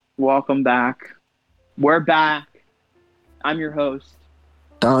Welcome back. We're back. I'm your host.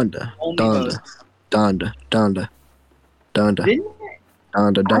 Donda, Only Donda, host. Donda, Donda, Donda, Didn't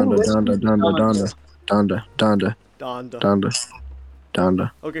Donda, I Donda, listen Donda, to Donda, some of Donda, it? Donda, Donda, Donda. Donda,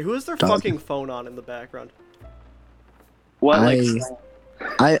 Donda. Okay, who is their Donda. fucking phone on in the background? What?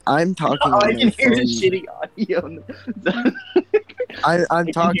 I'm talking Oh, on I my can hear the phone. shitty audio. I'm I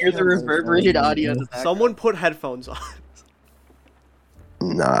can talking hear the on my reverberated phone, audio in man. the background. Someone put headphones on.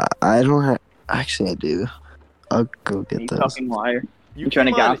 Nah, I don't have. Actually, I do. I'll go get You those. fucking liar. You You trying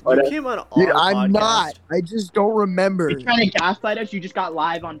to came on. gaslight You us? came on our Dude, I'm podcast. not. I just don't remember. You're trying to gaslight us? You just got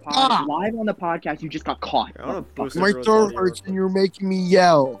live on live on the podcast. You just got caught. I wanna boost My everyone's throat audio hurts real and you're making me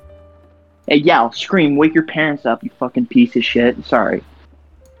yell. Hey, yell, scream, wake your parents up, you fucking piece of shit. Sorry.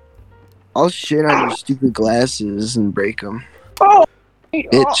 I'll shit on your stupid glasses and break them. Oh,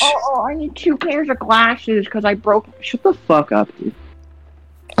 Bitch. I need 2 pairs of glasses because I broke. Shut the fuck up, dude.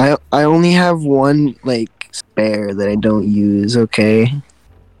 I only have one spare that I don't use. Okay.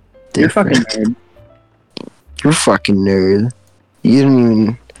 You're fucking Different. nerd. You're a fucking nerd. You don't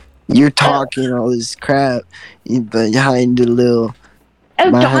even. You're talking all this crap behind a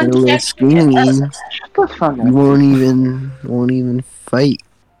little screen. Shut the fuck You up. won't even fight.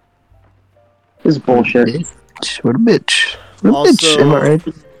 This is bullshit. Bitch. What a bitch. What a Also, bitch. Am I right?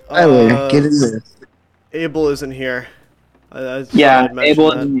 Tyler, get in there. Abel isn't here. I thought Yeah, I'd mention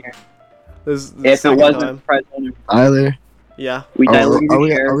Abel that. in here. This is the If it second wasn't time. president, Tyler. Yeah, we diluted Are your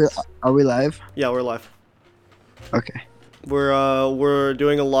we, shares. are we live? yeah, we're live. Okay. We're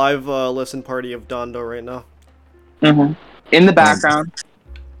doing a live listen party of Donda right now. Mhm. In the background,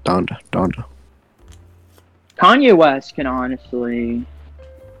 Donda. Kanye West can honestly.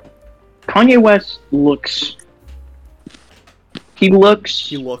 Kanye West looks. He He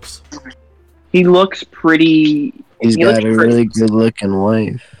looks. looks pretty. He's He looks got a pretty- really good looking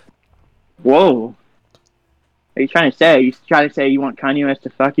wife. Whoa. Are you trying to say? You trying to say you want Kanye West to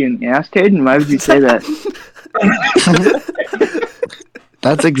fuck you in the ass, kid? And why would you say that?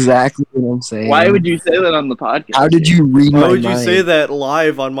 That's exactly what I'm saying. Why would you say that on the podcast? How did you read Why my would you mind? say that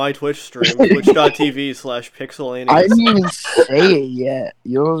live on my Twitch stream, twitch.tv/pixelania? I didn't even say it yet.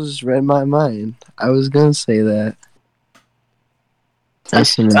 You just read my mind. I was gonna say that.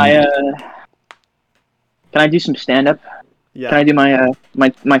 Listen to me. Can I do some stand up? Yeah, Can I do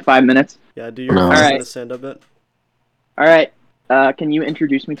my 5 minutes? yeah. Do your No. first Alright. minute stand up bit. All right. Can you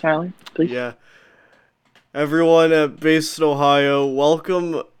introduce me, Tyler, please? Yeah. Everyone at Basin, Ohio,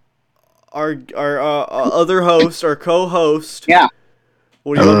 welcome our other host, our co-host. Yeah.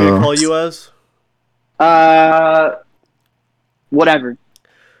 What do you want me to Hello. call you as? Whatever.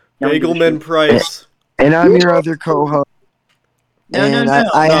 No one gives a Bagelman shit. Price. And I'm your other co-host. No, and no, no.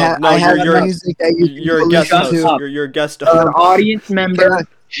 I No, have you're- music that you can You're a go guest listen host. to. up. You're a guest You're host. an audience member.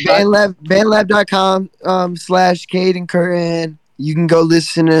 Bandlab.com /Cade and Curtin. You can go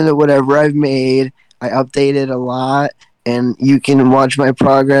listen to whatever I've made. I update it a lot, and you can watch my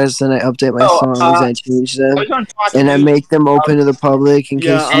progress. And I update my songs. I change them, I was on Fox and I News, make them open to the public in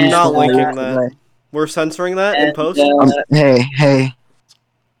Yeah, case I'm you not just wanna linking listen that. We're censoring that in and, post. Hey,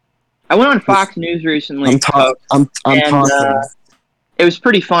 I went on Fox News recently. I'm talking. I'm and, talking. It was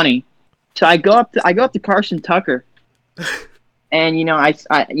pretty funny. So I go up to Carson Tucker, and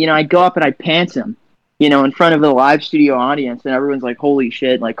I go up and I pants him, in front of a live studio audience, and everyone's like, "Holy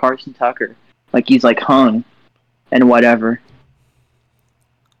shit!" Like Carson Tucker, like he's like hung, and whatever.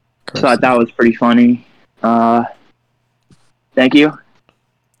 So I thought that was pretty funny. Thank you.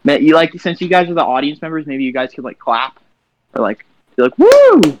 Since you guys are the audience members, maybe you guys could like clap or like be like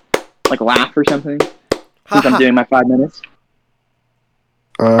woo, like laugh or something. Since I'm doing my 5 minutes.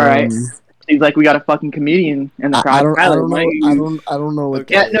 All right. Seems like we got a fucking comedian in the crowd. I don't Tyler, know. why don't you- I don't know what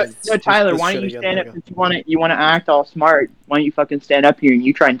Okay. Yeah, that no, is. Tyler, This why don't shit you again, stand there up you since you want to act all smart? Why don't you fucking stand up here and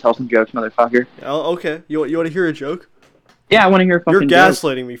you try and tell some jokes, motherfucker? Oh, okay. You want to hear a joke? Yeah, I want to hear a You're fucking joke.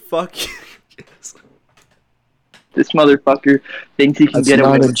 gaslighting me. Fuck you. This motherfucker thinks he can That's get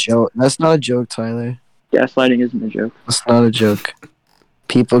away not a with joke. That's not a joke, Tyler. gaslighting. Isn't a joke. That's not a joke.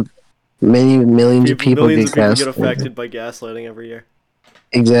 People, many millions of people Millions get of people get gaslighted. affected by gaslighting every year.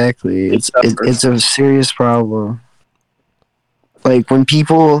 Exactly. It's a serious problem. Like when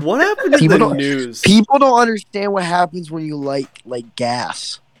people What happened in People the don't- news? people don't understand what happens when you light like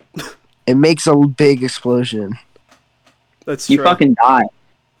gas. It makes a big explosion. That's You true. fucking die.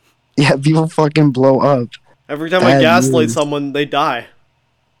 Yeah, people fucking blow up. Every time I Bad gaslight news. someone, they die.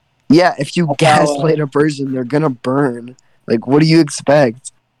 Yeah, if you That's how, gaslight a person, they're gonna burn. Like, what do you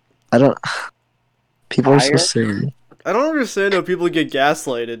expect? I don't. People are so Fire? silly. I don't understand how people get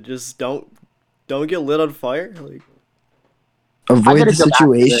gaslighted. Just don't get lit on fire. Like, avoid gotta the go back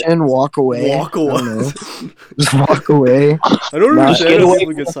to it. situation, walk away. Walk I don't away. know. Just walk away. I don't Not- understand Get how away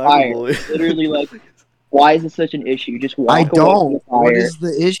people from get the fire. cyberbullied. Literally, like, why is this such an issue? Just walk I away from the don't. fire. What is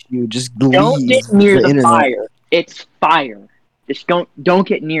the issue? Just Don't leave get near the internet. fire. It's fire. Just don't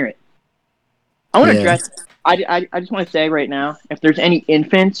get near it. I want to Yeah. address. I just want to say right now, if there's any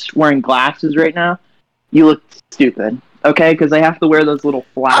infants wearing glasses right now, you look stupid. Okay, because they have to wear those little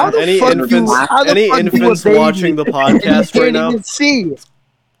How flags. the Any fuck infants- how the any fuck do a infants baby watching the and podcast you right can't now? even see.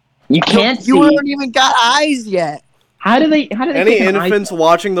 You can't You see. haven't even got eyes yet. How do they? Any take an eye- infants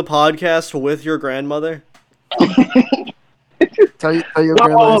watching the podcast with your grandmother? Tell your Whoa,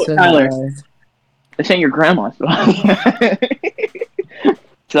 grandma I said Tyler. hi. This ain't your grandma's.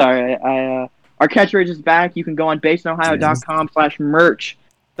 Sorry, our catchphrase is back. You can go on baseinohio.com/merch.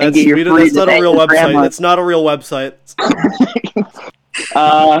 That's get your free that's not a real design website. grandma. It's not a real website.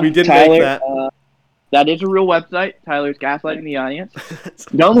 We didn't Tyler, make that. That is a real website. Tyler's gaslighting the audience.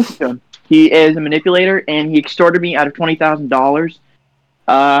 Don't listen to him. He is a manipulator, and he extorted me out of $20,000.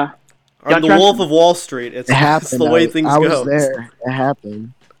 I'm Don't the trust Wolf him. of Wall Street. It's It happened. the way things I was go. there. It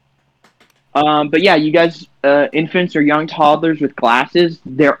happened. But yeah, you guys, infants or young toddlers with glasses,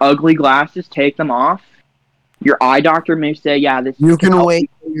 they're ugly glasses. Take them off. Your eye doctor may say, yeah, this You is can healthy wait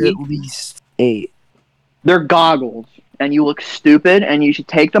for till you're you. at least 8. They're goggles, and you look stupid, and you should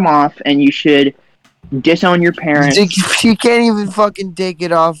take them off, and you should disown your parents. She can't even fucking take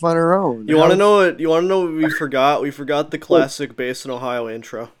it off on her own. You want to know what? You want to know what we forgot? We forgot the classic Based in Ohio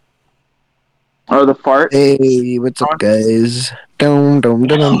intro. Oh, the fart? Hey, what's up, guys? Dum dum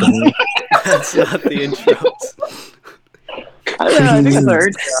dum dum dum. That's not the intro. I don't know, I think it's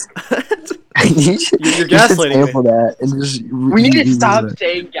hard. You should, You're you should gaslighting me. sample that and just. We need to use stop it.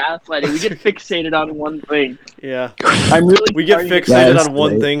 saying gaslighting. We get fixated on one thing. Yeah, I'm really we get starting to- fixated That's on one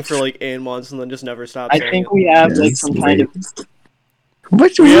great. thing for like 8 months and then just never stop I saying think it. we have like Yes, some kind of.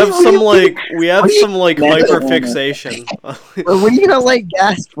 What We have what some you- like Mental hyper fixation. What are you gonna like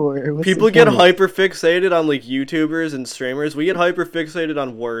gas for? What's People the get point? hyper fixated on like YouTubers and streamers. We get hyper fixated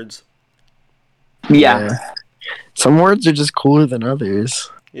on words. Yeah. Some words are just cooler than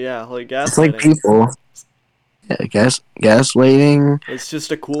others. Yeah, like It's like gaslighting. people. Yeah, gaslighting. It's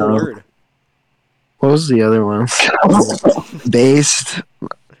just a cool Oh. word. What was the other one? Based.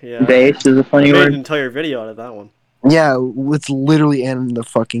 Yeah. Base is a I funny made an word. entire video out of that one. Yeah, it's literally in the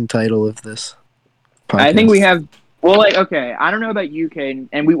fucking title of this. I think podcast. we have. Well, like, okay, I don't know about UK,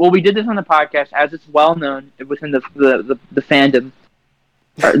 and we did this on the podcast as it's well known within the fandom,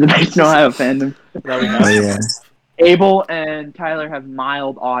 or the Based in Ohio fandom. That we Oh have. yeah. Abel and Tyler have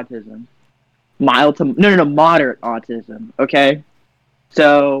mild autism. Mild to moderate autism. Okay,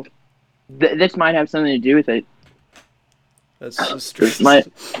 so this might have something to do with it. That's just true. My-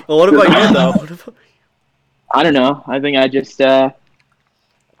 Well, what about you though? What about... I don't know. I think I just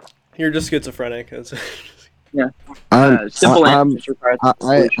You're just schizophrenic. That's... simple I'm- answers require I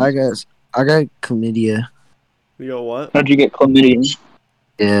solutions. guess I got chlamydia. You go what? How'd you get chlamydia?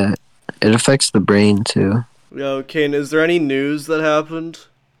 Yeah, it affects the brain too. Yo, Kane, is there any news that happened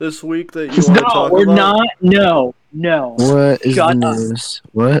this week that you want to No, talk we're about? not. No. What is Shut the up. news?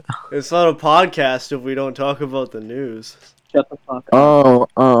 What? It's not a podcast if we don't talk about the news. Shut the fuck up. Oh,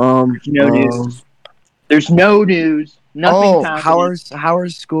 No news. There's no news. Nothing's happening. how are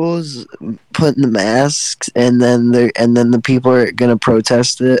schools putting the masks and then the people are gonna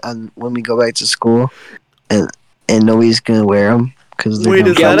protest it when we go back to school, and nobody's gonna wear them because Wait,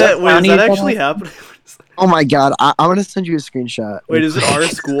 is Yeah, that what it? Wait, is county that is that actually in? happening? Oh my god, I'm gonna send you a screenshot. Wait, is it our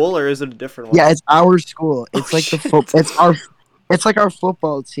school or is it a different one? Yeah, it's our school. It's Oh, like the shit. it's like our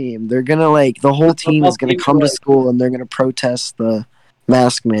football team. They're gonna like the whole team is football gonna team's come to like- school and they're gonna protest the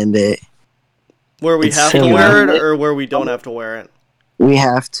mask mandate. Where we It's have to silly. wear it or where we don't have to wear it? We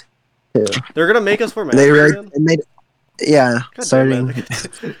have to. They're gonna make us wear masks They again? yeah, God damn starting.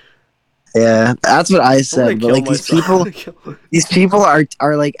 it. Yeah, that's what I I'm gonna said. But kill like myself. these people are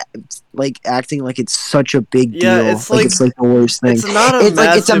like acting like it's such a big deal. Yeah, it's like- it's like the worst thing. It's not a It's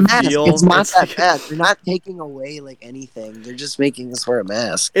like it's a massive mask. deal. It's not It's that like- bad. They're not taking away like anything. They're just making us wear a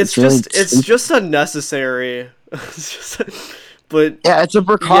mask. It's really it's just unnecessary. It's just, but yeah, it's a yeah,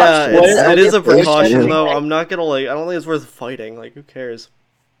 precaution. What it is a what is precaution that? though. I'm not gonna like. I don't think it's worth fighting. Like, who cares?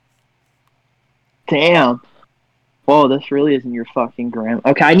 Damn. Whoa, this really isn't your fucking grandma.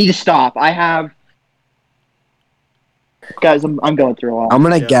 Okay, I need to stop. I have. Guys, I'm going through a lot. I'm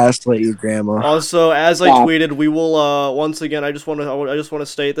gonna Yeah. gaslight your grandma. Also, as I Stop. tweeted, we will once again. I just want to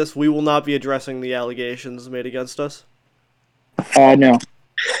state this: we will not be addressing the allegations made against us. No.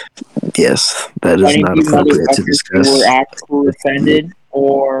 Yes, that is Any of not you appropriate to motherfuckers who discuss. were actually offended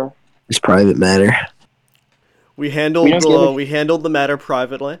or It's private matter. We We handled don't give a we handled the matter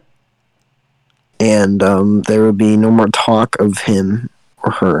privately. And there would be no more talk of him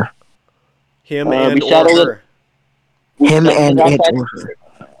or her. Him we and or settled it. her. We Him settled and it it outside. or her.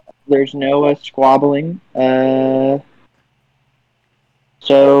 There's no squabbling.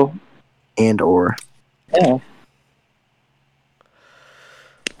 So And or. yeah.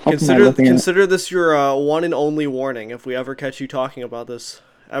 How come I looking at- Consider this your one and only warning if we ever catch you talking about this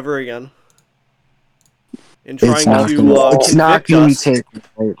ever again. In trying It's not to gonna convict be us, taken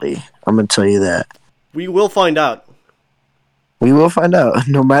lightly. I'm gonna tell you that. we will find out. We will find out.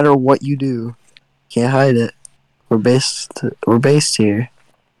 No matter what you do, can't hide it. We're based here.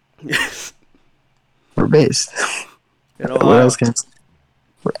 We're based. In What Ohio. else can I say?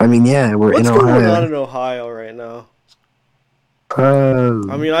 I mean, yeah, we're What's in going on Ohio. in Ohio right now? Oh.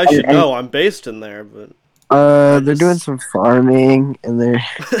 I mean, I should know. I'm based in there, but They're doing some farming, and they're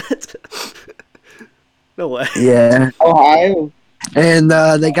no way. yeah, Ohio. and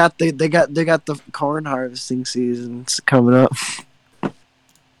they got the corn harvesting seasons coming up.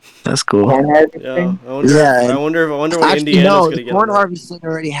 That's cool. Corn Yeah, harvesting. I wonder. Yeah. I wonder when Actually, Indiana's no, gonna the get corn on that. harvesting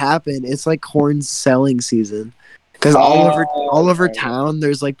already happened. It's like corn selling season, because Oh, all over okay. town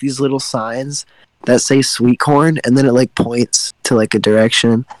there's like these little signs that say sweet corn, and then it like points to like a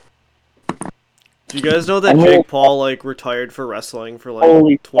direction. Do you guys know that I'm Jake really- Paul like retired for wrestling for like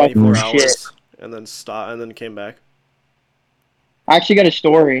Holy 24 fucking hours shit. and then stopped and then came back? I actually got a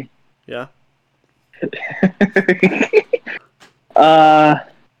story. Yeah.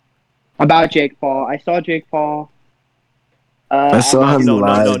 About Jake Paul. I saw Jake Paul. I saw at- him No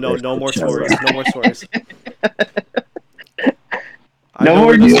live. no more at stories. Coachella. No more stories. I No know more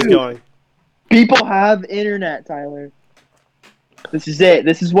where this is news. going. People have internet, Tyler. This is it.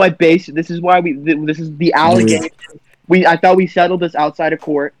 This is why This is why we. This is the allegation. I thought we settled this outside of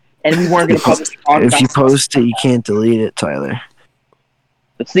court, and we weren't going to publicly talk If about you it. post it, you can't delete it, Tyler.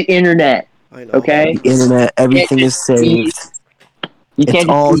 It's the internet, I know. okay? The internet, everything is just be- saved. You It's can't just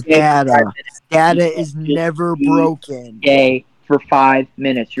all be gay for 5 data. minutes. Data You is can't just never be broken. Gay for 5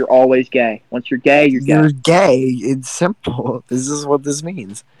 minutes. You're always gay. Once you're gay, you're gay. You're gay. It's simple. This is what this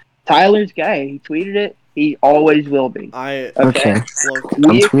means. Tyler's gay. He tweeted it. He always will be. I Okay. Okay. look. I'm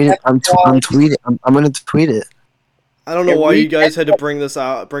We tweeting. accept I'm tweeting. I'm gonna tweet it. I don't know If why we you guys had to get- bring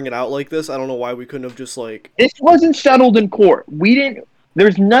it out like this. I don't know why we couldn't have just like. This wasn't settled in court. We didn't.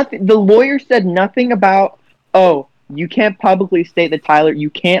 There's nothing. The lawyer said nothing about. Oh, you can't publicly state that Tyler. You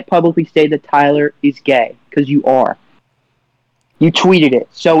can't publicly say that Tyler is gay because you are. You tweeted it,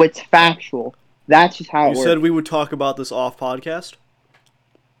 so it's factual. That's just how You it works. said we would talk about this off podcast.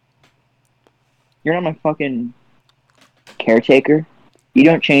 You're not my fucking caretaker. You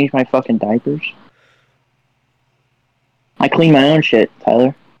don't change my fucking diapers. I clean my own shit,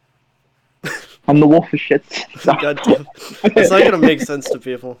 Tyler. I'm the wolf of shit. God damn. It's not gonna make sense to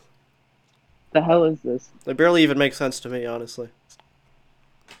people. The hell is this? It barely even makes sense to me, honestly.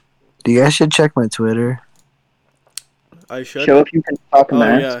 You guys should check my Twitter. I should. Show if you can fuck a Oh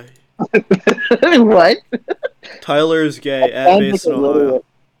man. yeah. What? Tyler's gay at Sounds Based in like a Ohio. little-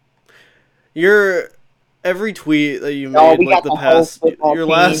 Your every tweet that you No, made we like got the the whole past football your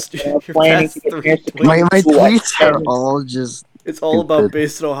team, last you know, your planning past to get 3 parents to tweets. My What? tweets are all just. It's all about Stupid.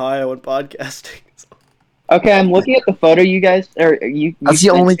 Based in Ohio and podcasting. Okay, I'm looking at the photo you guys or you. That's the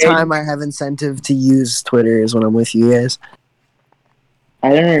sent, only Jade. time I have incentive to use Twitter is when I'm with you guys. I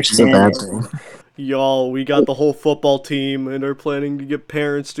don't Which is a understand. bad thing. Y'all, we got the whole football team and are planning to get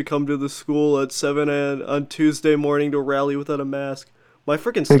parents to come to the school at 7 on Tuesday morning to rally without a mask. My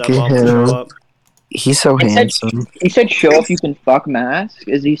freaking Look at stepmom will him. show up. He's so He said- handsome. He said, "Show if you can fuck mask."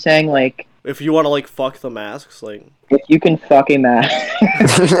 Is he saying like If you want to like fuck the masks, like if you can fuck a mask?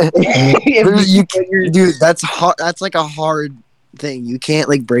 If you can- can, dude. That's hard. That's like a hard thing. You can't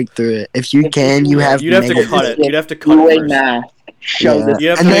like break through it. If you can, you have. you'd have to make cut it. You'd have to cut do it a first. mask. Show Yeah. this. You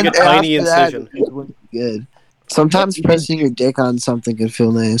have to And make then a tiny after that, incision. it would be good. Sometimes pressing your dick on something can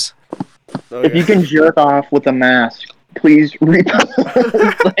feel nice. Oh, If yeah. you can jerk off with a mask, please repost.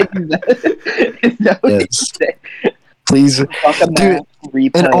 Like, is that what Yes. you say? Please. Fuck a mask.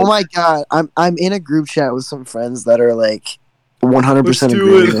 Repost. And oh my god, I'm in a group chat with some friends that are like 100% Let's do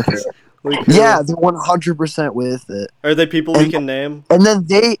agree it. with it. Like, Yeah, they're 100% with it. Are they people we can name? And then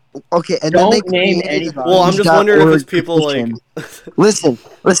they and Don't then they name created anybody. Well, I'm just wondering if it's people like. petition.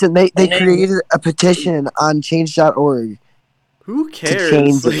 Listen, they Don't name- created a petition on change.org. Who cares?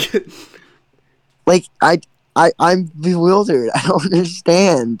 change Like, Like I'm bewildered. I don't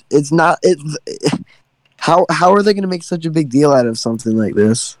understand. It's not how are they going to make such a big deal out of something like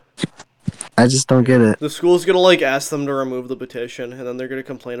this? I just don't get it. the school's gonna like ask them to remove the petition, and then they're gonna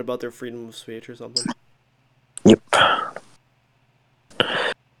complain about their freedom of speech or something. Yep.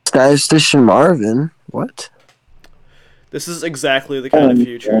 Sky Station Marvin. What? This is exactly the kind of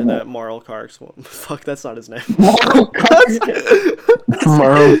future that Marl Karks wants. Fuck, that's not his name. Marl Karks.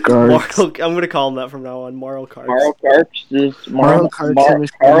 Marl Karks. I'm gonna call him that from now on. Marl Karks. Marl Karks is Marl Karks and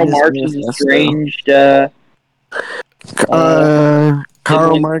his Karl Communist Marx's Manifesto. estranged.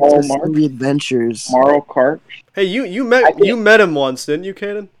 Karl sibling Marx's Marx? Silly Adventures. Marl Karks. Hey, you met him once, didn't you,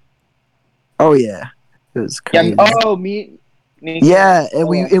 Kaden? Oh yeah, it was Yeah. crazy. Me. Yeah, and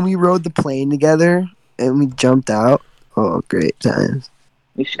we rode the plane together, and we jumped out. Oh, great times.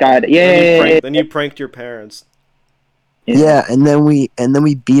 We skied. Yeah. Then you pranked your parents. Yeah, and then we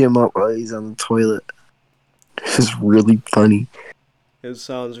beat him up while he's on the toilet. It was really funny. It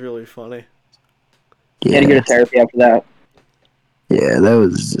sounds really funny. You had to go to therapy after that. Yeah, that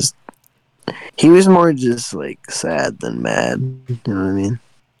was just. He was more just like sad than mad. You know what I mean?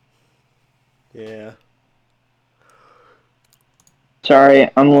 Yeah. Sorry,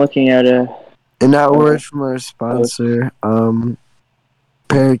 I'm looking at a. And now word from our sponsor,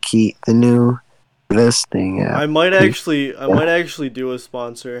 Parakeet, the new investing app. I might actually do a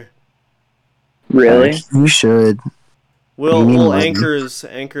sponsor. Really? You should. Well, Anchor's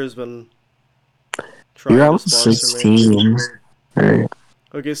been trying You're to almost sponsor me. 16. Right.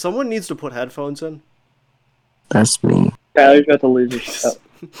 Okay, someone needs to put headphones in. That's me. Tyler's about to lose his stuff.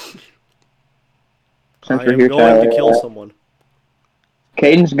 I am going to kill someone.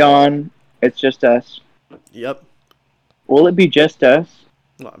 Caden's gone. It's just us. Yep. Will it be just us?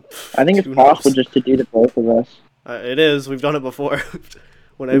 I think it's Who possible knows? just to do the both of us. It is. We've done it before.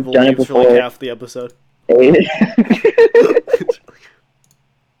 When I We've done it believe for like before. half the episode. I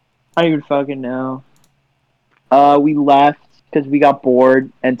don't even fucking know. We left because we got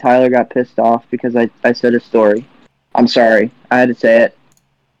bored and Tyler got pissed off because I said a story. I'm sorry. I had to say it.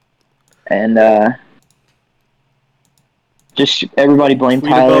 And, just everybody blame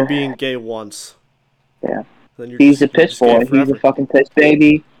Tweet Tyler. about being gay once. Yeah. Then you're He's a you're piss boy. gay He's forever. a fucking piss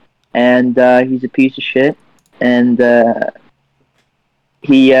baby. And, he's a piece of shit. And,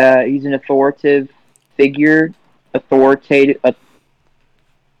 he's an authoritative figure, authority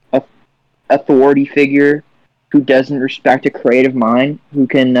figure who doesn't respect a creative mind, who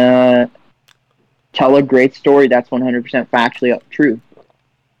can tell a great story that's 100% factually true.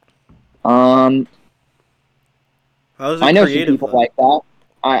 How is it I know some creative, people then? like that.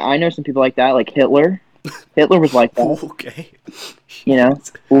 I know some people like that, like Hitler. Hitler was like that. Okay. You know,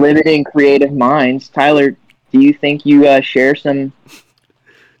 limiting creative minds. Tyler, do you think you share some?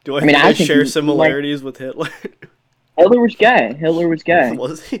 Do I, I mean, I think share you similarities with Hitler? Hitler was gay. Hitler was gay.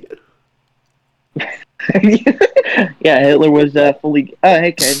 Was he? Yeah, Hitler was fully. Oh,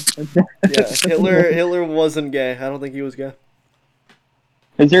 hey, Kane. Yeah, Hitler wasn't gay. I don't think he was gay.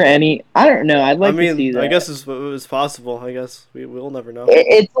 Is there any? I don't know. I'd like I mean, to see that. I guess it's possible. I guess we'll never know.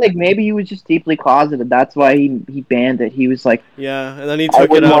 It's like maybe he was just deeply closeted. That's why he banned it. He was like, Yeah, and then he I took it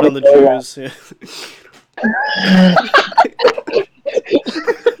wouldn't out wanna on the say that. Jews. Yeah.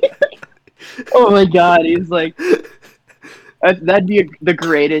 oh my god, he's like, that'd be the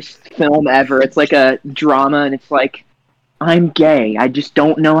greatest film ever. It's like a drama, and it's like, I'm gay. I just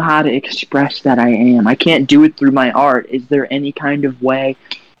don't know how to express that I am. I can't do it through my art. Is there any kind of way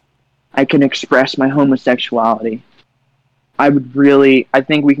I can express my homosexuality? I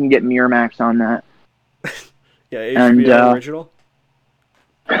think we can get Miramax on that. Yeah, And, HBO original.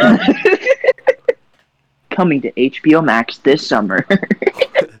 Coming to HBO Max this summer.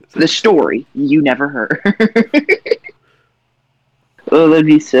 The story you never heard. Oh, that'd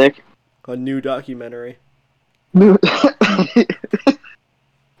be sick. A new documentary.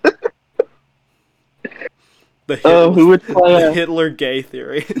 The Hitler, Oh, who would play the a Hitler gay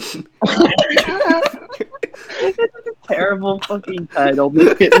theory. terrible fucking title?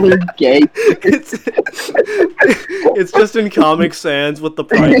 The Hitler gay. it's just in Comic Sans with the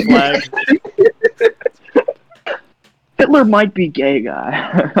pride flag. Hitler might be gay,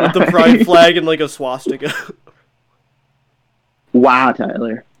 guy. With the pride flag and like a swastika. Wow,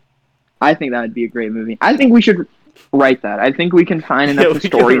 Tyler. I think that would be a great movie. I think we should write that. I think we can find Yeah, enough we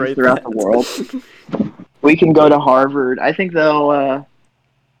can stories write throughout that. the world. We can go to Harvard. I think they'll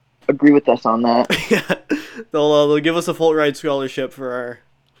agree with us on that. Yeah, they'll give us a Fulbright scholarship for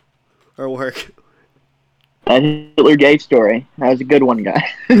our work. That Hitler gay story. That was a good one, guy.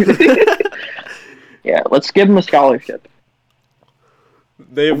 Yeah, let's give him a scholarship.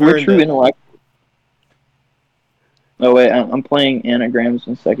 They've We're earned true it. intellect. Oh wait, I'm playing anagrams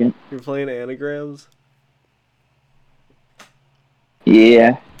in a second. You're playing anagrams.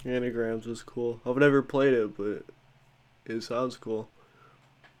 Yeah. Anagrams is cool. I've never played it, but it sounds cool.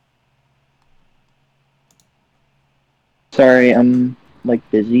 Sorry, I'm like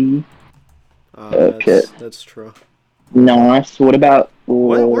busy. That's Shit. that's true. Nice. What about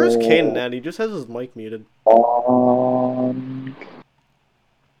Where's Kaden at? He just has his mic muted.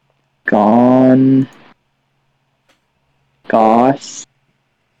 Gone. Goss.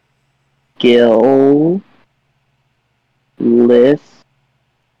 Gil. List.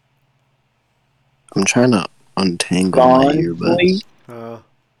 I'm trying to untangle my earbuds, Gonfly.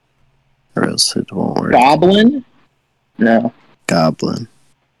 or else it won't work. Goblin. No. Goblin.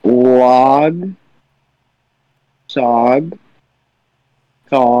 Log. Sog.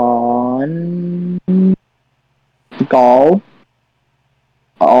 Gone. Gall.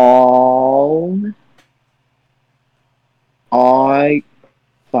 All.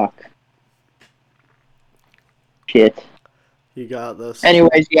 Fuck. Shit. You got this.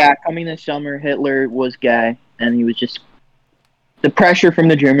 Anyways, yeah, coming this summer, Hitler was gay, and he was just the pressure from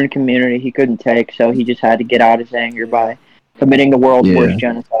the German community he couldn't take, so he just had to get out his anger by committing the world's worst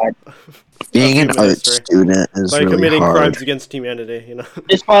genocide. Being an art student is by really committing hard. crimes against humanity, you know.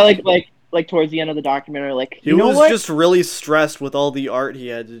 Just by like towards the end of the documentary, like he you know was what? just really stressed with all the art he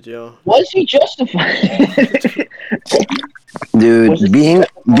had to do. Was he justified? Dude, being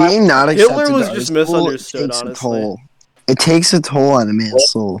not accepted Hitler was to just art school misunderstood, takes honestly. a toll. It takes a toll on a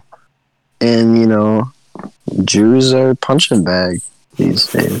man's soul, and you know, Jews are a punching bag these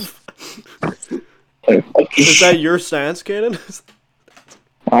days. Is that your stance, Kaden?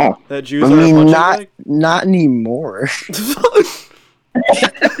 Wow. That Jews are a punching bag? Not anymore.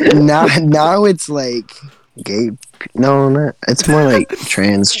 now it's like gay. No, it's more like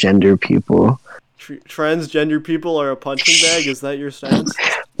transgender people. Transgender people are a punching bag? Is that your stance?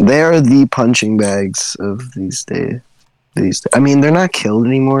 They are the punching bags of these days. I mean, they're not killed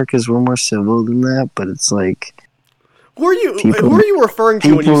anymore because we're more civil than that. But it's like, who are you referring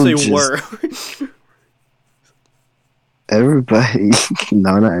to when you say "were"? Everybody.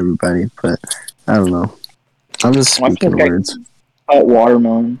 No, not everybody, but I don't know. I'm just speaking words.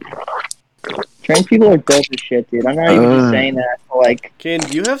 Watermelon. Trans people are dope as shit, dude. I'm not even just saying that. Like, Kane,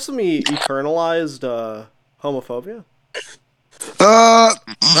 do you have some eternalized homophobia?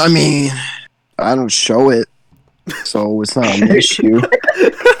 I mean, I don't show it, so it's not an issue.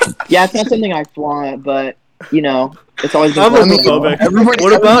 Yeah, it's not something I flaunt, but you know, it's always been. I'm homophobic.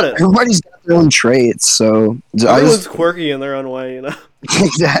 What about it? Everybody's got their own traits, so everyone's quirky in their own way, you know.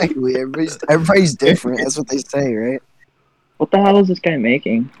 Exactly. Everybody's different. That's what they say, right? What the hell is this guy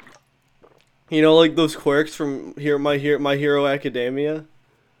making? You know, like those quirks from My Hero Academia.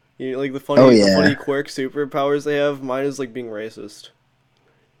 You know, like the funny quirk superpowers they have. Mine is like being racist.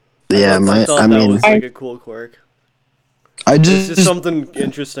 Yeah, I thought that was like a cool quirk. It's just something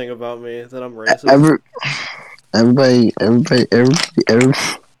interesting about me that I'm racist. Everybody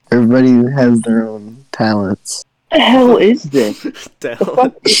has their own talents. What the hell is this?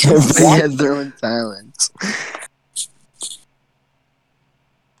 Everybody has their own talents.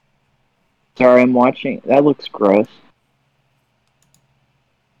 Sorry, I'm watching. That looks gross.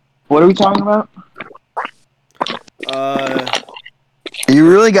 What are we talking about? You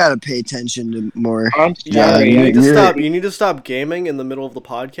really gotta pay attention to more. I'm sorry. You need to stop gaming in the middle of the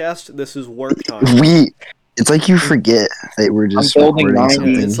podcast. This is work time. It's like you forget that we're just recording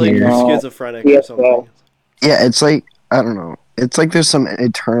something. It's like you're schizophrenic or something. Yeah, it's like, I don't know. It's like there's some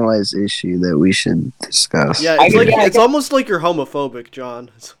internalized issue that we should discuss. Yeah, it's almost like you're homophobic,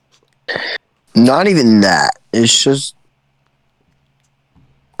 John. Not even that. It's just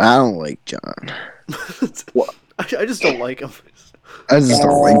I don't like John. I just don't like him. I just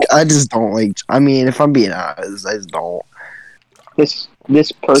don't like. I mean, if I'm being honest, I just don't. This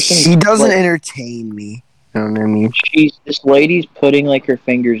person. He doesn't entertain me. You know what I mean? This lady's putting like her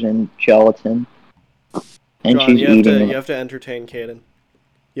fingers in gelatin, and John, she's eating. You have to entertain Kaden.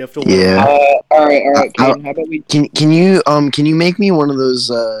 You have to. Yeah. All right, Kaden. How about we? Can you make me one of those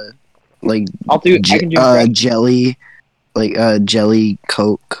like I can do jelly, like jelly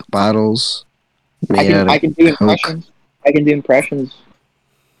Coke bottles? I can do impressions. I can do impressions.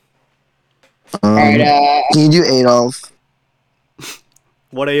 All right. Can you do Adolf?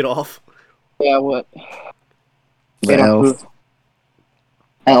 What Adolf? Yeah, what? The elf.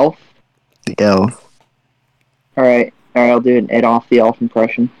 Elf? The elf. Alright, I'll do an Adolf the Elf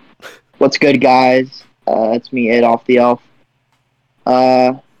impression. What's good, guys? It's me, Adolf the Elf.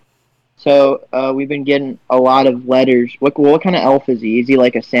 So we've been getting a lot of letters. What kind of elf is he? Is he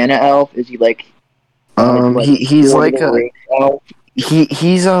like a Santa elf? Is he like... he's like a... elf?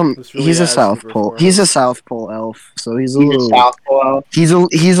 He's a South Pole. He's a South Pole elf, so he's a South Pole elf. He's a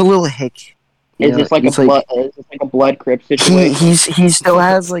little hick. Is this like a blood crypt situation? He still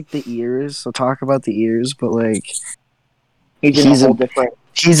has like the ears. So talk about the ears, but like He's in a whole different.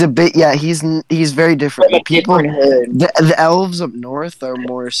 He's a bit, yeah. He's very different. Like a different hood. The elves up north are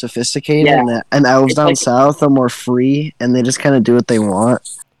more sophisticated, Yeah. and elves It's down like- south are more free, and they just kind of do what they want.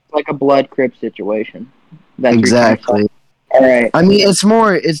 Like a blood crip situation. That's what you're trying to Exactly. say. All right. I mean,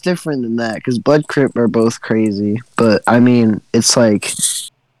 it's different than that because Blood Crip are both crazy, but I mean, it's like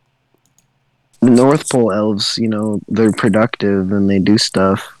the North Pole elves. You know, they're productive and they do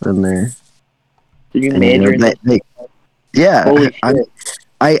stuff, and they're Did you and, major in yeah. Holy shit.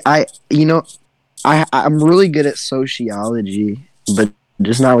 I'm really good at sociology, but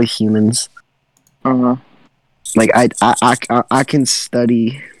just not with humans. Uh-huh. Like I can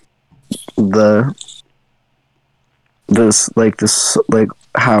study this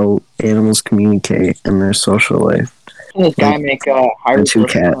how animals communicate in their social life. Can this guy make The two hieroglyphics on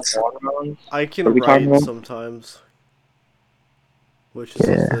cats. watermelons? I Are can we talking write about? sometimes, which is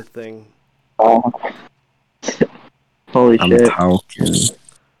Yeah. the thing. Oh. Holy I'm shit. talking.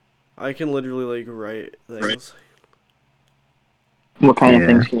 I can literally like write things, What kind of Yeah.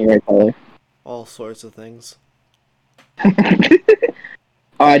 things can you write, Tyler? all sorts of things.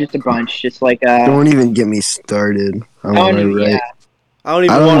 Just a bunch. Just like Don't even get me started on what I write. yeah. I don't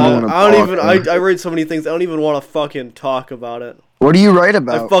even I don't want wanna to. I don't talk, even. though. I write so many things. I don't even want to fucking talk about it. What do you write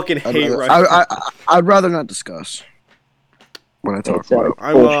about? I fucking hate rather, writing. I'd rather not discuss what I talk It's about.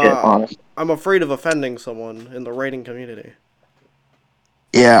 I'm bullshit, honestly. I'm afraid of offending someone in the writing community.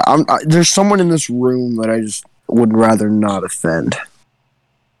 Yeah, there's someone in this room that I just would rather not offend.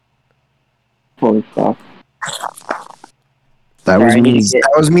 Holy fuck. That Sorry, was I need me. to get-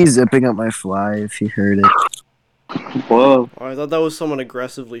 That was me zipping up my fly. If you heard it. Whoa. Oh, I thought that was someone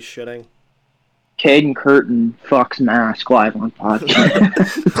aggressively shitting. Caden Curtin fucks mask live on podcast.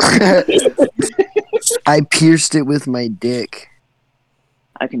 I pierced it with my dick.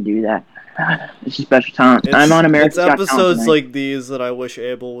 I can do that. It's a special talent. I'm on America's It's Got Talent episodes tonight. like these that I wish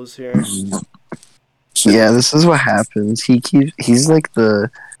Abel was here. Yeah, this is what happens. He's like the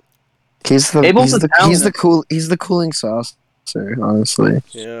Abel's a talent. he's the cooling saucer, honestly.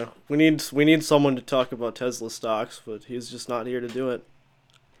 Yeah, we need someone to talk about Tesla stocks, but he's just not here to do it.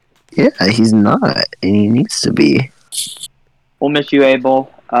 Yeah, he's not, and he needs to be. We'll miss you,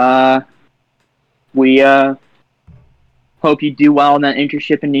 Abel. We hope you do well in that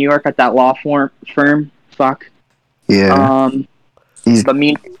internship in New York at that law firm. Fuck. Yeah, he's But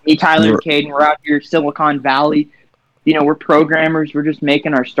me, Tyler, and Caden, we're out here, Silicon Valley. You know, we're programmers. We're just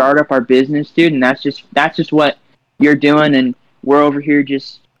making our startup, our business, dude, and that's just what you're doing, and we're over here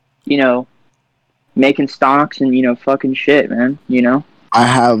just, making stocks and fucking shit, man. I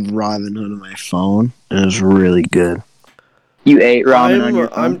have Robinhood on my phone, and it's really good. You ate ramen on your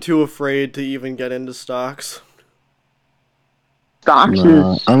phone. I'm too afraid to even get into stocks. Stocks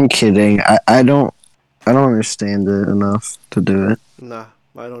No, is I'm kidding. I don't understand it enough to do it. Nah,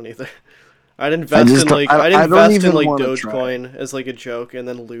 I don't either. I'd invest in don't- I'd I don't invest in even like wanna try. Dogecoin as like a joke and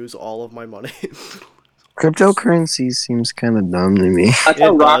then lose all of my money. Cryptocurrency seems kind of dumb to me. that's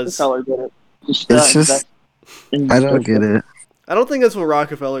how It does. Rockefeller did it. It's just invest in I don't get it. I don't think that's what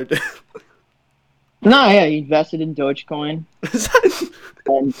Rockefeller did. No, yeah, he invested in Dogecoin,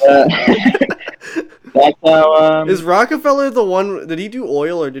 and that's how Is Rockefeller the one? Did he do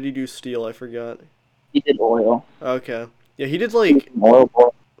oil or did he do steel? I forgot. he did oil. Okay. Yeah, he did like Oil boy.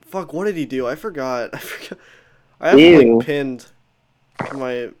 fuck. What did he do? I forgot. I have him Ew. like pinned to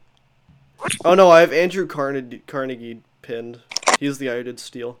my. Oh no, I have Andrew Carnegie pinned. He's the guy who did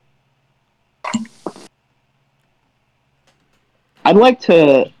steel. I'd like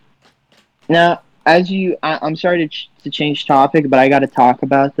to now, I'm sorry to change topic, but I got to talk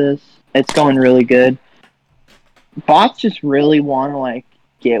about this. It's going really good. Bots just really want to like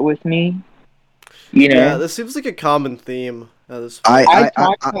get with me. Yeah, this seems like a common theme at this point. I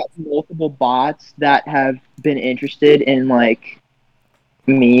talked about multiple bots that have been interested in like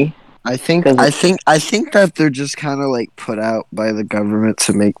me. I think that they're just kind of like put out by the government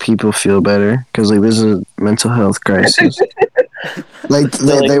to make people feel better because like there's a mental health crisis. Like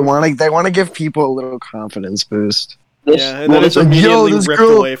they want to give people a little confidence boost. Yeah, and then it's like, immediately this ripped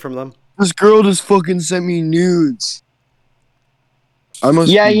girl- away from them. This girl just fucking sent me nudes. I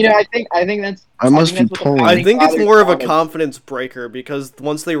must. Yeah, be, I think that's. I must be think that's what the pulling. I think it's Father's more of a Father- confidence breaker because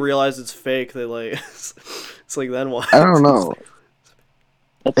once they realize it's fake, they like it's like then what? I don't know.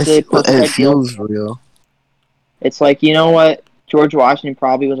 Let's say It feels real. It's like, you know what? George Washington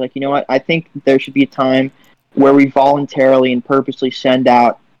probably was like, you know what? I think there should be a time where we voluntarily and purposely send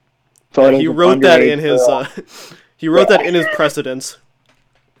out photos. He of wrote that underage in his girls. he wrote that in his precedents.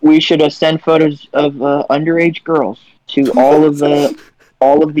 We should send photos of underage girls to all of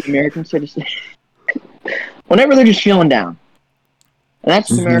the American citizens whenever they're just feeling down. And that's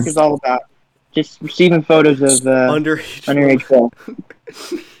what America's all about. Just receiving photos of underage girls.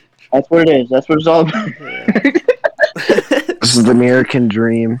 That's what it is. That's what it's all about. Yeah. This is the American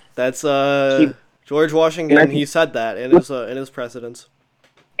dream. That's George Washington. He said that in his precedents.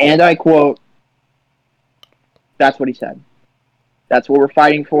 And I quote, that's what he said. That's what we're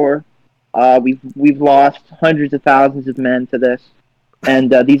fighting for. We've lost hundreds of thousands of men to this,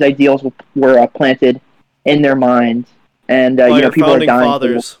 and these ideals were planted in their minds. And people are dying.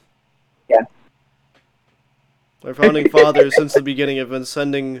 Fathers. Yeah. Our founding fathers, since the beginning, have been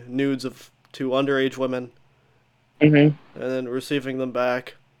sending nudes to underage women, and then receiving them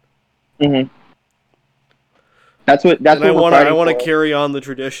back. That's what. I want to carry on the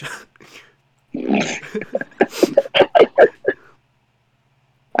tradition.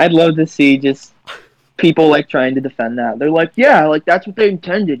 I'd love to see just people like trying to defend that. They're like, yeah, like that's what they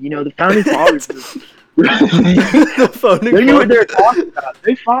intended. The founding fathers. They knew what they were talking about.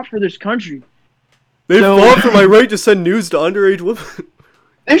 They fought for this country. They fought for my right to send nudes to underage women.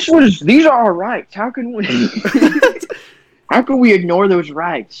 These are our rights. How can we ignore those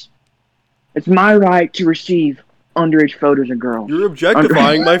rights? It's my right to receive underage photos of girls. You're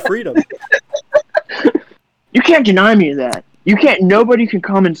objectifying my freedom. You can't deny me that. Nobody can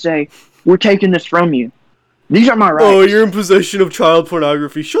come and say, we're taking this from you. These are my rights. Oh, you're in possession of child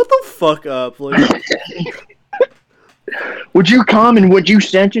pornography. Shut the fuck up. Would you come and would you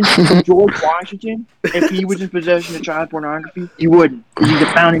sentence George Washington if he was in possession of child pornography? You wouldn't, because he's a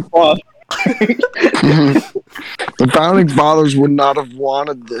founding father. The founding fathers would not have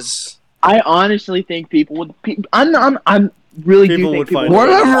wanted this. I honestly think people would. I'm really People do would think people. find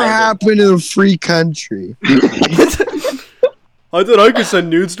Whatever happened in a free country? I thought I could send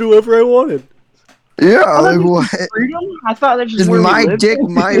nudes to whoever I wanted. Yeah, like what? Freedom? I thought that's just It's where my we lived. dick,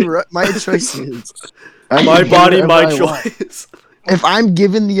 my choices. My body, my choice. If I'm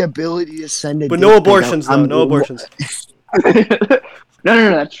given the ability to send a But dick no pic, abortions, though. No abortions.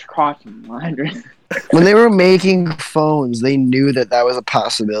 No, that's crossing the line. When they were making phones, they knew that was a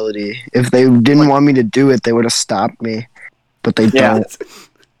possibility. If they didn't want me to do it, they would have stopped me. But they don't.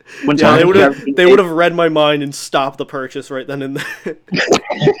 Yeah, they would have read my mind and stopped the purchase right then and there.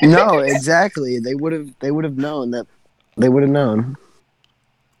 No, exactly. They would have known that. They would have known.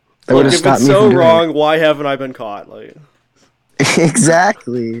 They would have stopped me. If it's from so doing wrong, why haven't I been caught? Like,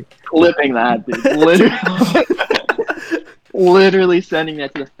 exactly. Clipping that, dude. Literally sending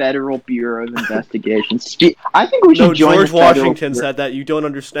that to the Federal Bureau of Investigation. I think we should join George the Federal Washington Bureau. said that. You don't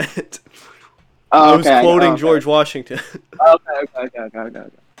understand. Oh, I was quoting George Washington. Okay.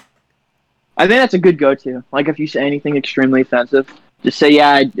 I think that's a good go-to. Like, if you say anything extremely offensive, just say,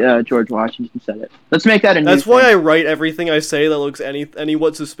 George Washington said it. Let's make that a new That's thing. why I write everything I say that looks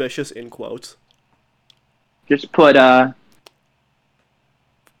anywhat suspicious in quotes. Just put,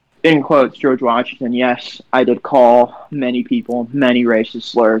 in quotes, George Washington, yes, I did call many people many racist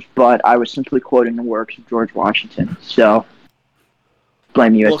slurs, but I was simply quoting the works of George Washington. So,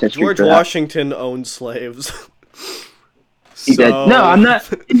 blame U.S. Look, history George for that. Washington owned slaves. He did. No, I'm not.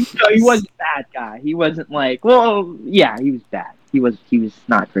 No, he wasn't a bad guy. He wasn't like. Well, yeah, he was bad. He was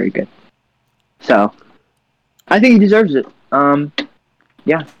not very good. So, I think he deserves it.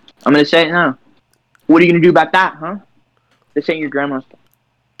 Yeah, I'm gonna say it now. What are you gonna do about that, huh? This ain't your grandma's.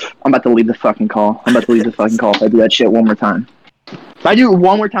 I'm about to leave the fucking call. If I do that shit one more time. If I do it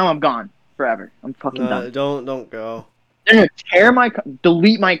one more time, I'm gone forever. I'm fucking done. Don't go. They're gonna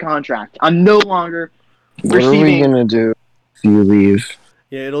delete my contract. I'm no longer What are we gonna do if you leave?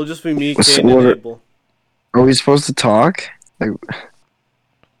 Yeah, it'll just be me, Kane, and Abel. Are we supposed to talk? Like,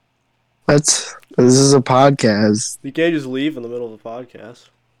 this is a podcast. You can't just leave in the middle of a podcast.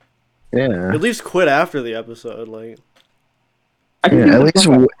 Yeah. At least quit after the episode, like. Yeah, at least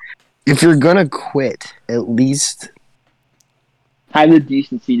if you're gonna quit, at least have the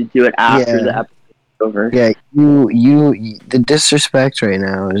decency to do it after the episode is over. Yeah, you the disrespect right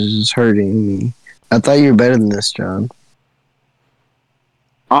now is just hurting me. I thought you were better than this, John.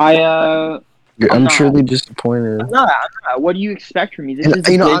 I'm truly disappointed. I'm not. What do you expect from me? This is the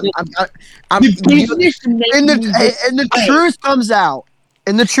truth comes out.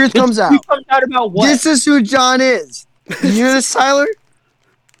 And the truth comes out. Comes out about what? This is who John is. You hear this, Tyler?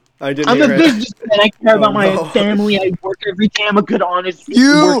 I didn't. I'm a businessman. I care about my family. I work every day. I'm a good, honest.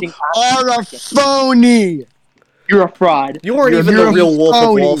 You are a phony. You're a fraud. You weren't even the real Wolf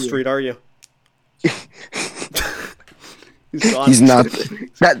of Wall Street, are you? He's not.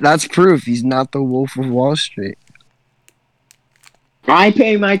 That's proof. He's not the Wolf of Wall Street. I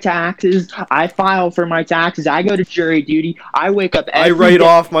pay my taxes. I file for my taxes. I go to jury duty. I wake up. I write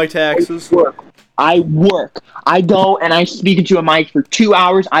off my taxes. I work. I go and I speak into a mic for 2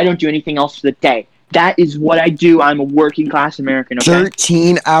 hours. I don't do anything else for the day. That is what I do. I'm a working class American. Okay?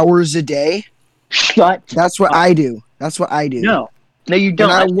 13 hours a day. Shut. That's what up. I do. That's what I do. No, you don't.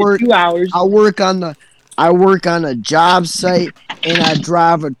 And I do work 2 hours. I work on a job site, and I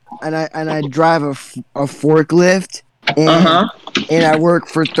drive a forklift, and and I work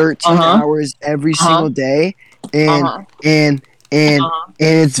for 13 hours every single day, and and and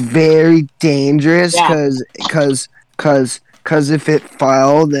it's very dangerous because if it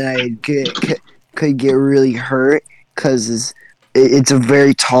fell, then I could get really hurt because it's a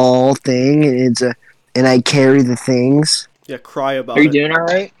very tall thing, and I carry the things. Yeah, cry about it. Are you doing all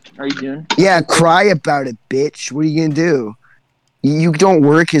right? Are you doing? Yeah, cry about it, bitch. What are you gonna do? You don't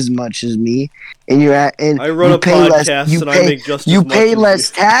work as much as me, and I run a podcast and I make just as much as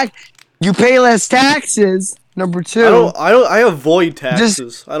you. You pay less taxes. Number two. I avoid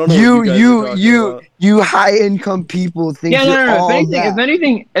taxes. I don't know what you guys are talking about. You high income people think no. If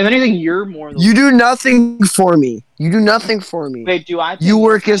anything, you're more. You do nothing for me. Wait, do I? You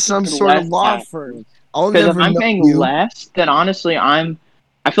work as some sort of law firm. Because if I'm paying less, then honestly, I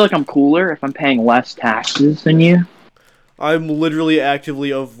feel like I'm cooler if I'm paying less taxes than you. I'm literally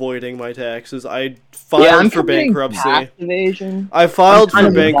actively avoiding my taxes. I filed for bankruptcy. Tax evasion. I filed for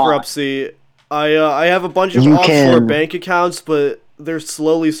bankruptcy. I have a bunch of offshore bank accounts, but they're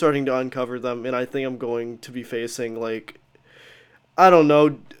slowly starting to uncover them, and I think I'm going to be facing, like, I don't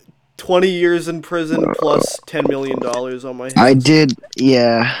know, 20 years in prison plus $10 million on my hands. I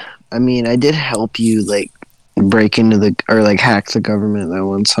did help you, like, break into hack the government that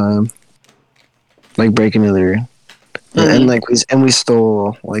one time. Like, break into their... And we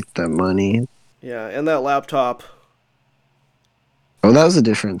stole, like, that money. Yeah, and that laptop. Oh, that was a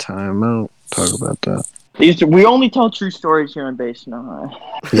different time. I don't talk about that. We only tell true stories here on Base No.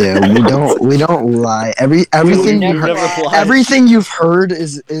 Yeah, we don't lie. Everything you've heard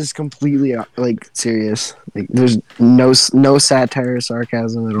is completely like serious. Like there's no satire or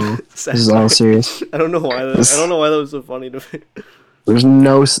sarcasm at all. This is all serious. I don't know why that was so funny to me. This is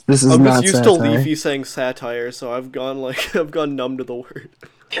not satire. I'm just used to Leafy saying satire, so I've gone numb to the word.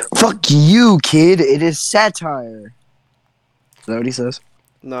 Fuck you, kid. It is satire. Is that what he says?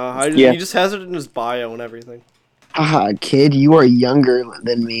 No, he just has it in his bio and everything. Haha, kid, you are younger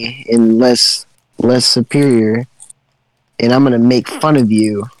than me and less superior, and I'm gonna make fun of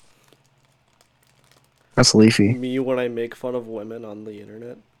you. That's Leafy. Me when I make fun of women on the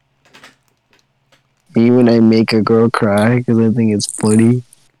internet. Me when I make a girl cry because I think it's funny.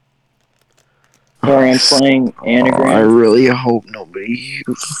 Sorry, I'm playing Anagram. I really hope nobody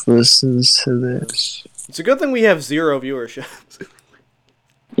listens to this. It's a good thing we have 0 viewership.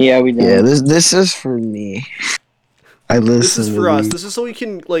 Yeah, we do. Yeah, this is for me. This is for us. This is so we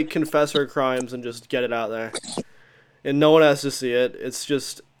can like confess our crimes and just get it out there, and no one has to see it.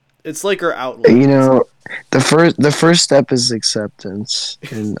 It's like our outlet. You know, the first step is acceptance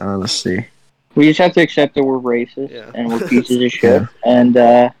and honesty. We just have to accept that we're racist and we're pieces of shit, and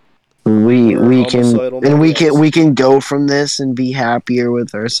we can go from this and be happier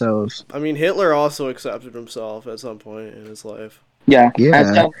with ourselves. I mean, Hitler also accepted himself at some point in his life. Yeah.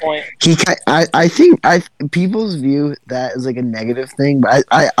 At some point, I think people's view that is like a negative thing, but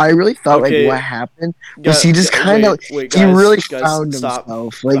I really felt like what happened was he just kind of he really found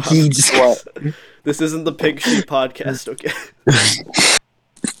himself. Like he just This isn't the Pig Sheep podcast, okay?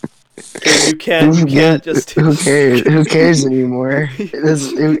 You can't just. Who cares? Who cares anymore?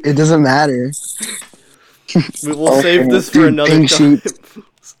 It doesn't matter. We'll save this for another time.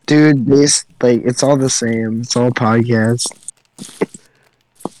 Dude, it's all the same. It's all podcasts.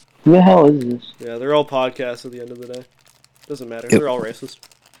 Who the hell is this? Yeah, they're all podcasts at the end of the day. Doesn't matter. Yep. They're all racist.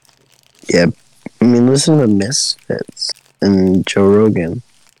 Yeah, I mean, listen to Misfits and Joe Rogan.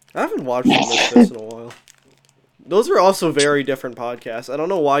 I haven't watched the Misfits in a while. Those are also very different podcasts. I don't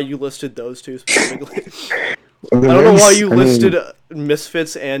know why you listed those two specifically. I don't know why you listed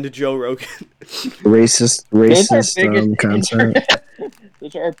Misfits and Joe Rogan. Racist content.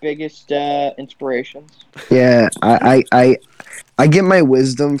 Those are our biggest inspirations. Yeah, I get my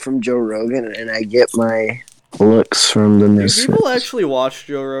wisdom from Joe Rogan, and I get my looks from the Misfits. Do people actually watch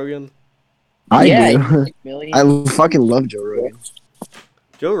Joe Rogan? I do. I fucking love Joe Rogan.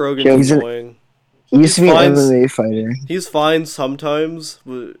 Joe Rogan's annoying. He used to be an MMA fighter. He's fine sometimes,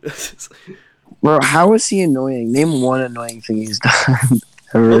 but... Bro, how is he annoying? Name one annoying thing he's done.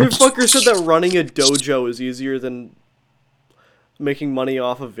 Motherfucker said that running a dojo is easier than making money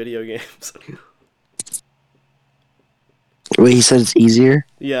off of video games. Wait, he said it's easier?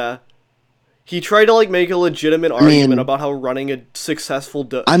 Yeah. He tried to like make a legitimate argument about how running a successful.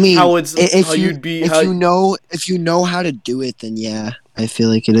 How it's if how you you'd be. if How, you know how to do it, then yeah, I feel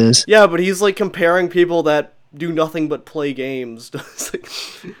like it is. yeah, but he's like comparing people that do nothing but play games.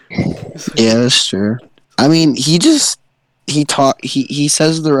 Yeah, that's true. I mean, he says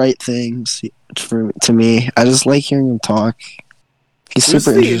the right things to me. I just like hearing him talk. He's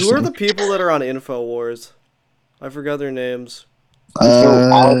super interesting. Who are the people that are on InfoWars? I forgot their names.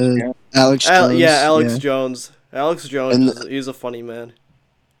 Alex Jones. Alex Jones. Alex Jones, he's a funny man.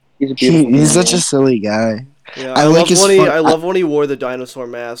 He's a beautiful He's such a silly guy. Yeah, I love when he wore the dinosaur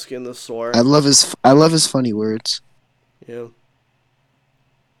mask in the store. I love his funny words. Yeah.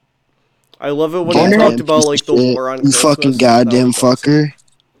 I love it when he talked about like the war on Christmas. You fucking goddamn fucker. Awesome.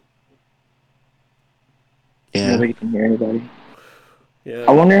 Yeah. Nobody can hear anybody. Yeah.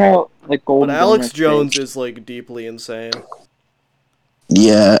 I wonder how like Golden. But Alex Jones is like deeply insane.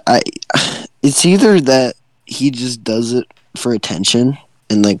 Yeah, it's either that he just does it for attention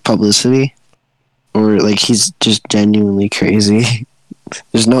and like publicity, or like he's just genuinely crazy.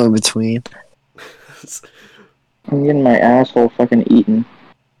 There's no in between. I'm getting my asshole fucking eaten.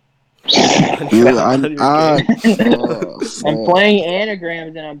 I'm playing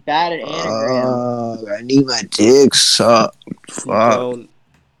anagrams and I'm bad at anagrams. I need my dick sucked. Fuck.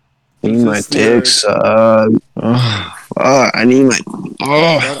 I need my dick sucked. Oh, fuck. I need my.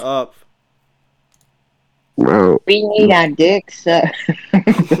 Oh. Shut up. Bro. We need our dick sucked.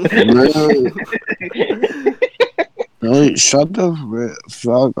 No, shut the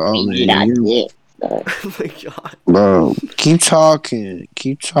fuck up, man. Oh my god. Bro, keep talking.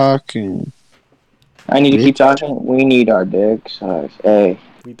 Keep talking. I need to keep talking. We need our dick sucked. Hey.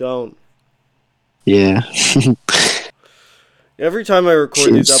 We don't. Yeah. Every time I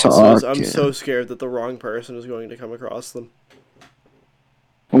record these episodes, I'm so scared that the wrong person is going to come across them.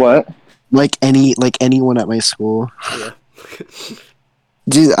 What? Like anyone at my school. Yeah.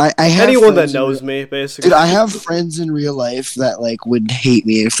 Dude, I have anyone that knows me, basically. Dude, I have friends in real life that like would hate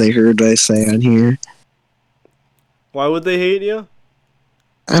me if they heard what I say on here. Why would they hate you?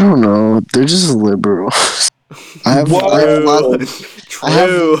 I don't know. They're just liberals. I have liberal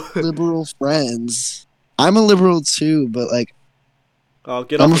friends. I'm a liberal too, but like,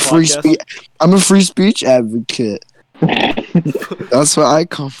 I'm a free speech advocate. That's what I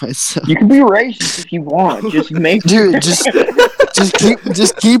call myself. You can be racist if you want. Just make just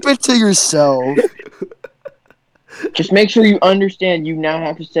keep it to yourself. Just make sure you understand. You now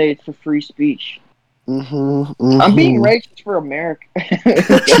have to say it's for free speech. Mm-hmm. I'm being racist for America.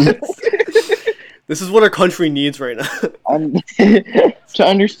 This is what our country needs right now. To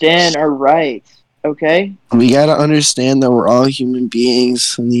understand our rights. Okay. We gotta understand that we're all human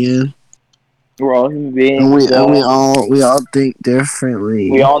beings in the end. We're all human beings. And we all think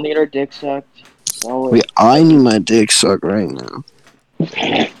differently. We all need our dick sucked. I need my dick sucked right now.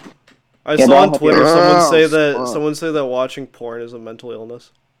 I saw on Twitter someone say that watching porn is a mental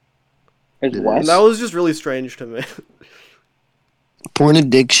illness. And that was just really strange to me. Porn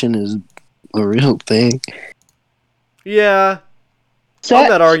addiction is a real thing. Yeah. I'm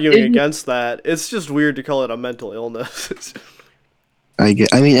not arguing against that. It's just weird to call it a mental illness. I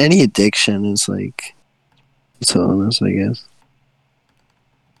mean, any addiction is like it's an illness, I guess.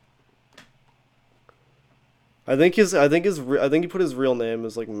 I think he put his real name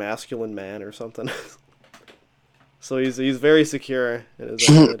as like masculine man or something. So he's very secure in his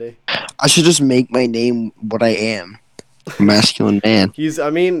identity. I should just make my name what I am, a masculine man. He's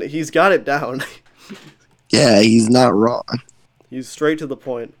got it down. Yeah, he's not wrong. He's straight to the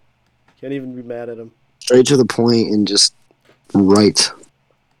point. Can't even be mad at him. Straight to the point and just right.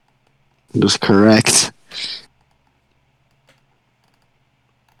 Just correct.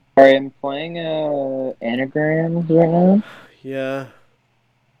 Alright, I'm playing anagrams right now. Yeah.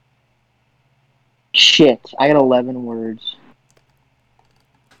 Shit, I got 11 words.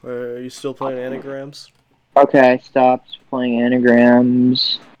 Are you still playing anagrams? Okay, I stopped playing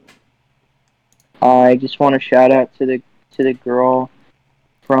anagrams. I just want to shout out to the girl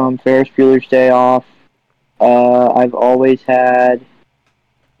from Ferris Bueller's Day Off. I've always had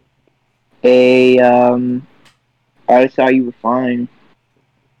I always thought you were fine.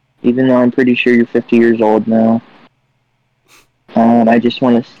 Even though I'm pretty sure you're 50 years old now. I just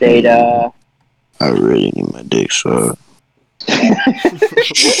want to state, I really need my dick sucked.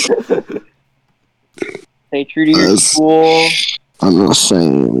 Stay true to your school. I'm not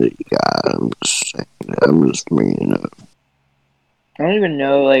saying that you got it. I'm just bringing it up. I don't even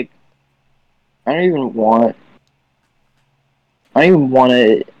know, like, I don't even want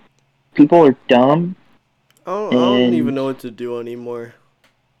to, people are dumb. I don't even know what to do anymore.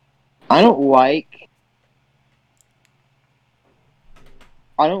 I don't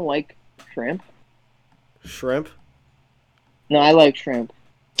like shrimp. Shrimp? No, I like shrimp.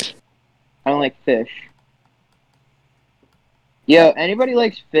 I don't like fish. Yo, anybody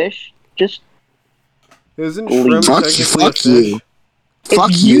likes fish? Just Isn't leave. shrimp Fuck technically a fish? you.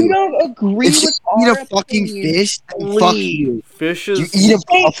 Fuck if you. you don't agree If you with eat our a fucking opinion, fish, then fuck leave. you. Fish You is... eat a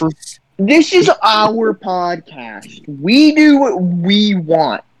puffer. This is our podcast. We do what we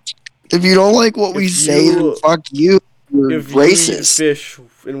want. If you don't like what we say, then fuck you. You're If you eat racist. fish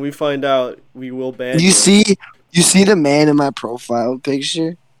and we find out, we will ban you. You see the man in my profile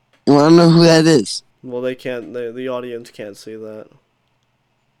picture? You want to know who that is? Well, they can't. The audience can't see that.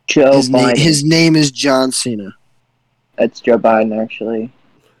 Joe Biden. His name is John Cena. That's Joe Biden, actually.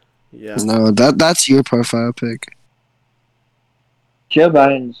 Yeah. No, that's your profile pic. Joe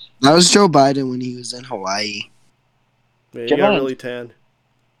Biden's. That was Joe Biden when he was in Hawaii. Yeah, Joe he got Biden. really tan.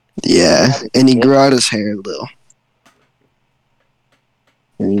 Yeah, and he grew out his hair a little.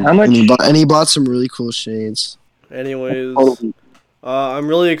 How much? And he bought some really cool shades. Anyways, I'm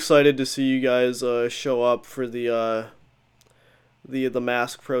really excited to see you guys show up for the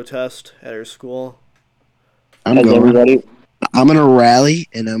mask protest at our school. I'm Has going. everybody? I'm gonna rally,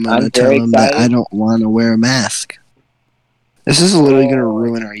 and I'm gonna tell very them that excited. I don't want to wear a mask. This is literally gonna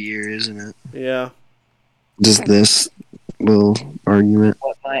ruin our year, isn't it? Yeah. Just this little argument.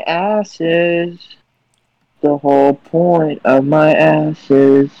 What my ass is. The whole point of my ass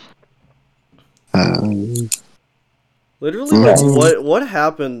is. Literally, like, what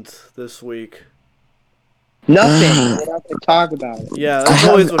happened this week? Nothing. We're not gonna talk about it. Yeah, that's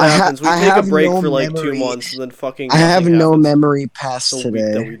always what happens. We take a break no for like 2 memory. months, and then fucking. I have nothing no happens. memory past The week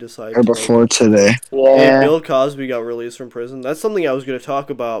that today we decided or to, before like, today. Hey, Yeah. Bill Cosby got released from prison. That's something I was going to talk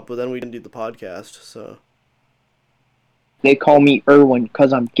about, but then we didn't do the podcast, so. They call me Irwin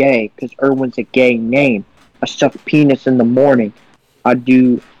because I'm gay. Because Irwin's a gay name. I suck penis in the morning. I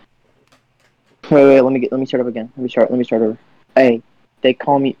do. Wait. Let me start up again. Let me start over. Hey, they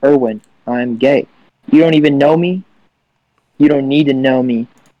call me Irwin. I'm gay. You don't even know me. You don't need to know me.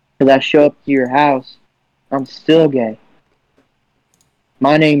 Because I show up to your house. I'm still gay.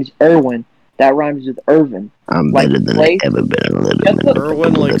 My name's Irwin. That rhymes with Irvin. I'm Like better than place- I ever been.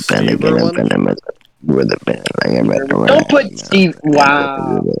 Irwin, like Steve Irwin? Don't put Steve.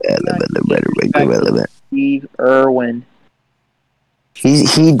 Wow. Steve Irwin.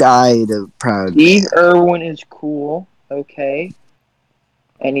 He died of proud. Steve Irwin is cool. Okay.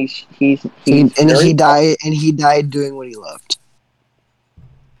 And he died doing what he loved.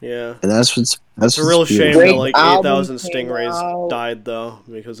 Yeah. And that's It's a real shame Drake's that like album 8,000 came stingrays out. died though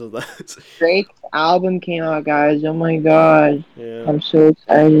because of that. Drake's album came out, guys. Oh my god. Yeah. I'm so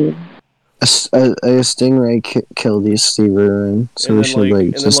excited. A stingray killed these Steve Irwin. So we should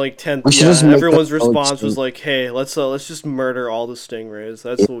everyone's response was like, "Hey, let's just murder all the stingrays.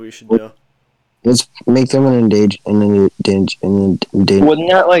 That's what we should do." Let's make them an endangered. Wouldn't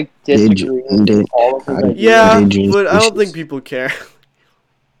that like disagree with all of his ideas? Yeah, but I don't think people care.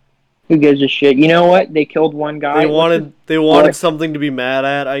 Who gives a shit? You know what? They killed one guy. They wanted something to be mad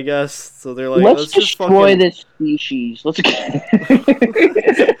at, I guess. So they're like, let's just destroy this species.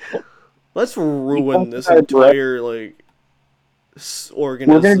 Let's ruin this entire like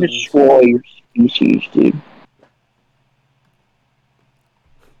organism. We're gonna destroy your species, dude.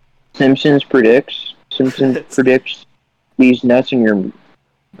 Simpsons predicts these nuts in your.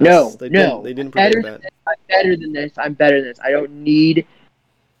 No. They didn't predict that. I'm better than this. I don't need.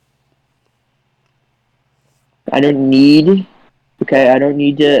 Okay, I don't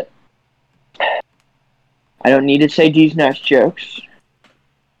need to say these nuts jokes.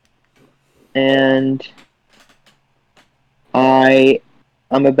 And I'm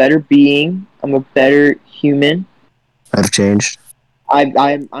a better being. I'm a better human. I've changed. I'm a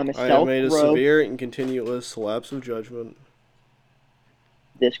I have self-growth. made a severe and continuous lapse of judgment.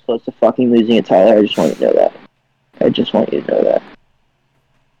 This close to fucking losing it, Tyler. I just want you to know that.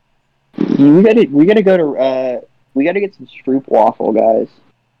 We gotta go to we gotta get some stroopwafel, guys.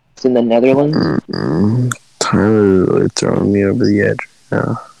 It's in the Netherlands. Tyler's really throwing me over the edge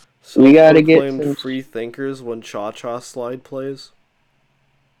now. So we gotta get some free thinkers when Cha-Cha Slide plays.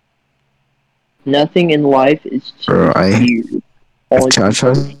 Nothing in life is too weird. If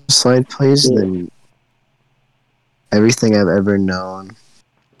Cha-Cha Slide plays, then everything I've ever known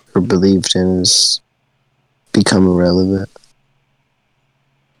or believed in has become irrelevant.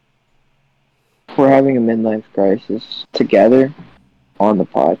 We're having a midlife crisis together on the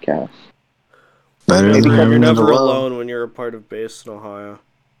podcast. You're never alone when you're a part of Based in Ohio.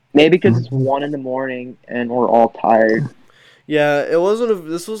 Maybe because it's 1 a.m. and we're all tired. Yeah,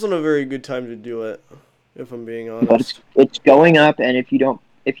 this wasn't a very good time to do it, if I'm being honest. But it's going up, and if you don't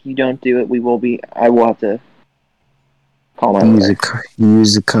do it, I will have to call my lawyer.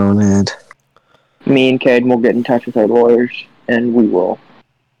 Use a Conehead. Me and Caden will get in touch with our lawyers, and we will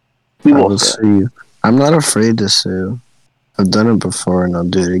sue you. I'm not afraid to sue. I've done it before, and I'll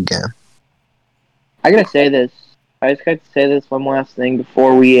do it again. I just got to say this one last thing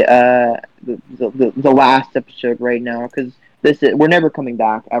before we the last episode right now, because we're never coming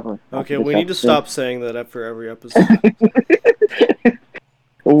back ever. Okay, we need to stop saying that after every episode.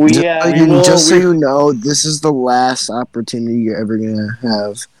 Just so you know, this is the last opportunity you're ever gonna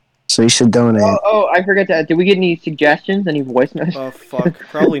have. So you should donate. Oh, I forgot that. Did we get any suggestions? Any voice notes? Oh fuck,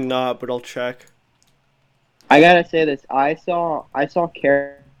 probably not, but I'll check. I gotta say this. I saw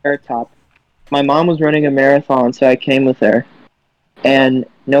Carrot Top. My mom was running a marathon, so I came with her. And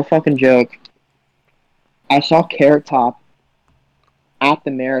no fucking joke, I saw Carrot Top at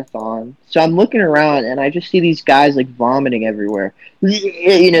the marathon. So I'm looking around, and I just see these guys like vomiting everywhere.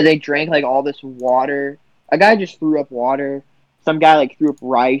 You know, they drank like all this water. A guy just threw up water. Some guy like threw up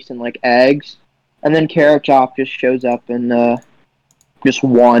rice and like eggs, and then Carrot Top just shows up and just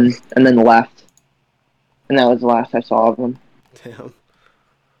won, and then left, and that was the last I saw of him. Damn.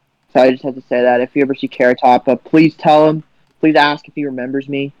 So I just have to say that if you ever see Carrot Top, please tell him. Please ask if he remembers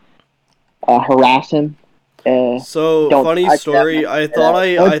me. Harass him. So funny story. I thought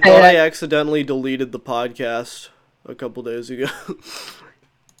I accidentally deleted the podcast a couple days ago.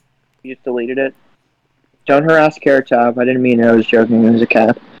 You just deleted it. Don't harass Carrot Top. I didn't mean it. I was joking. It was a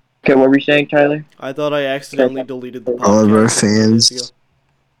cat. Okay, what were you saying, Tyler? I thought I accidentally deleted the podcast. All of our fans.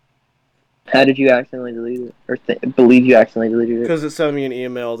 How did you accidentally delete it? Or believe you accidentally deleted it? Because it sent me an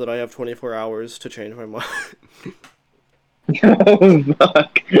email that I have 24 hours to change my mind. Oh,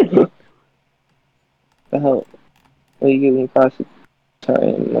 fuck. The hell? What are you giving me?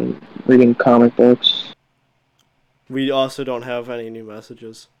 Sorry, I'm reading comic books. We also don't have any new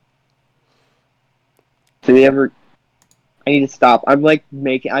messages. Do we ever? I need to stop. I'm like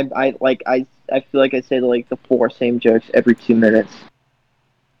making. I feel like I say like the 4 same jokes every 2 minutes.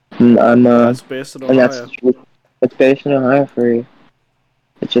 And that's based in Ohio. That's based in Ohio for you.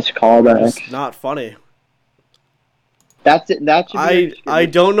 It's just callbacks. It's not funny. That's it. That should be. I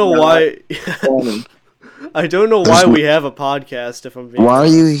don't know why. I don't know why we have a podcast. If I'm being why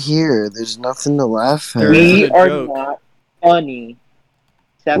honest. Are you here? There's nothing to laugh at. We are not funny.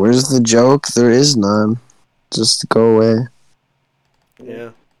 Where's the joke? There is none. Just go away.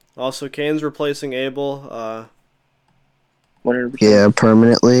 Yeah. Also, Kane's replacing Abel. 100%. Yeah,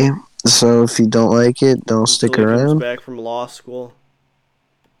 permanently. So if you don't like it, don't stick around. He comes back from law school.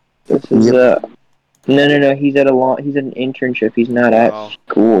 This is no. He's at an internship. He's not at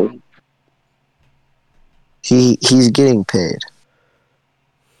school. He's getting paid.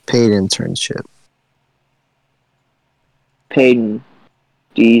 Paid internship. Paid.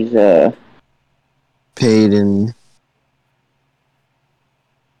 He's paid in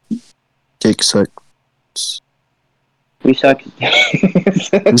dick sucks. We suck his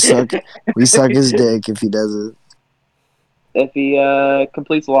dick. we suck his dick if he does it. If he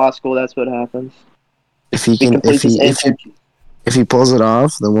completes law school, that's what happens. If he pulls it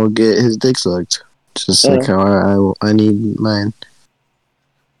off, then we'll get his dick sucked. Just like how I need mine.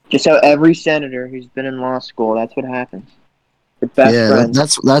 Just how every senator who's been in law school, that's what happens. Best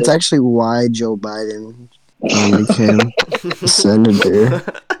friends. That's actually why Joe Biden became a senator.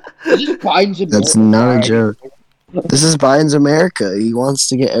 That's not a joke. This is Biden's America. He wants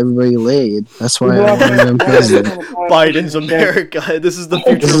to get everybody laid. That's why I want him president. Biden's America. This is the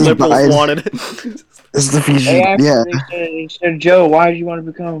future liberals wanted. This is the future. They said, Joe, why did you want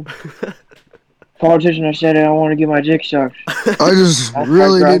to become politician? I said, I want to get my dick sucked. I just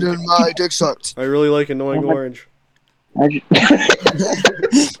really needed my dick sucked. I really like Annoying Orange. I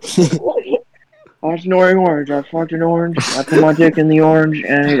was an orange. I fucked an orange. I put my dick in the orange,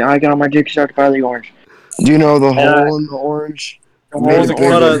 and I got my dick sucked by the orange. Do you know the hole in the orange? There's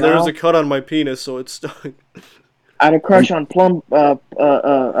a cut on my penis, so it's stuck. I had a crush on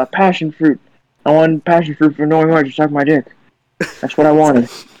passion fruit. I wanted passion fruit for Annoying Orange to suck my dick. That's what I wanted.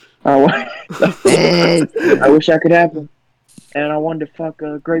 I wish that could happen. And I wanted to fuck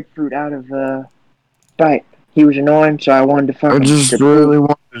a grapefruit out of bite. He was annoying, so I wanted to fuck him. I just really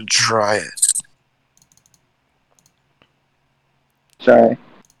wanted to try it. Sorry.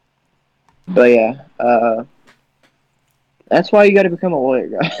 But yeah, that's why you gotta become a lawyer,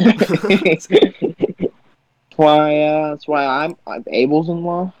 guys. That's why I'm Abel's in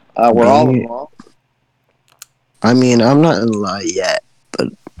law. We're all in law. I mean, I'm not in law yet, but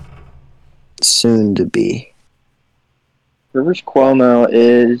soon to be. Rivers Cuomo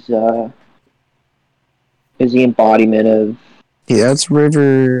is the embodiment of. Yeah, that's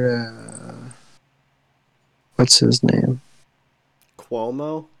River. What's his name?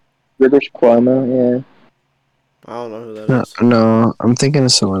 Cuomo? Rivers Cuomo, yeah. I don't know who that No, is. no, I'm thinking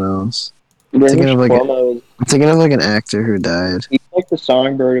of someone else. Rivers Cuomo is. I'm thinking of like an actor who died. He's like the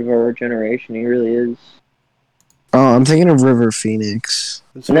songbird of our generation. He really is. Oh, I'm thinking of River Phoenix.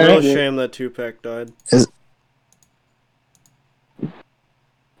 It's a real shame that Tupac died.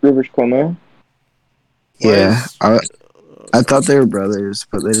 Rivers Cuomo? Yeah, I thought they were brothers,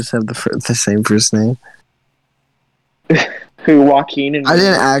 but they just have the same first name. Who, Joaquin and... I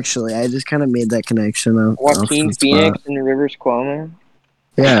didn't actually. I just kind of made that connection. Joaquin Phoenix and Rivers Cuomo?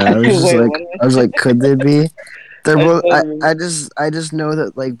 Yeah, I was just I was like, could they be? They're both. I just know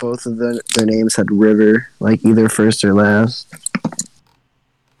that like both of their names had River, like either first or last.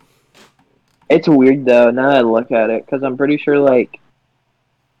 It's weird though. Now that I look at it, because I'm pretty sure like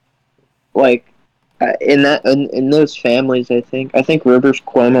in those families, I think Rivers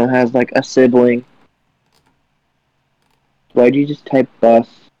Cuomo has like a sibling. Why'd you just type bus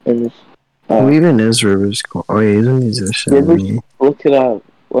in this? Who even is Rivers Cuomo? Oh, yeah, he's a musician. Rivers, look it up.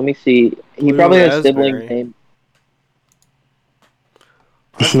 Let me see. He probably has a sibling name.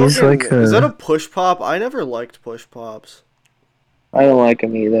 He's is that a Push Pop? I never liked Push Pops. I don't like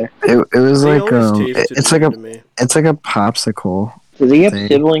him either. It was like it's like a popsicle. Does he have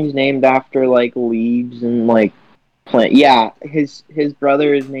siblings named after like leaves and like plant? Yeah, his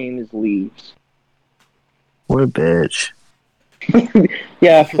brother's name is Leaves. What a bitch.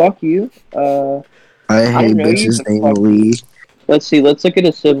 Yeah, fuck you. I hate bitches named Lee. Let's see. Let's look at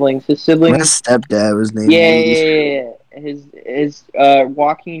his siblings. His siblings. My stepdad was named Lee. Yeah. His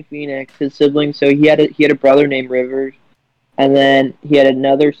Joaquin Phoenix. His siblings. So he had a brother named Rivers, and then he had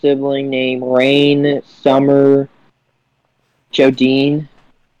another sibling named Rain, Summer, Jodine.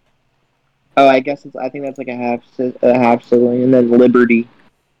 Oh, I guess I think that's like a half sibling, and then Liberty.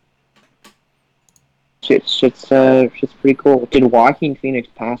 Shit's pretty cool. Did Joaquin Phoenix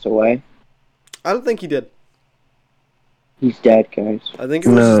pass away? I don't think he did. He's dead, guys. I think it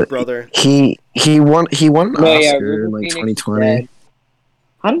was his brother. He won an Oscar in like 2020.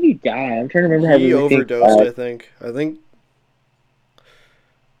 How did he die? I'm trying to remember how he overdosed. I think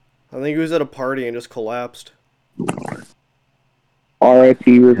he was at a party and just collapsed.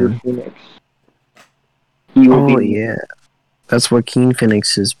 R.I.P. River Phoenix. Yeah, that's Joaquin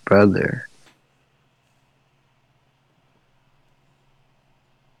Phoenix's brother.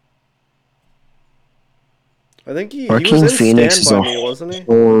 I think he was in Phoenix Stand By Me, wasn't he?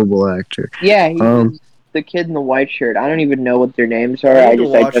 Horrible actor. Yeah, he was the kid in the white shirt. I don't even know what their names are. I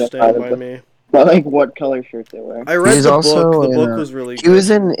just identify them by but like what color shirt they wear. I read the book. The book was really good. He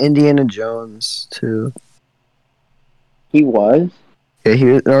was in Indiana Jones too. He was? Yeah,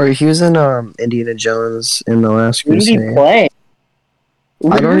 he was in Indiana Jones in The Last Crusade. Who did he play?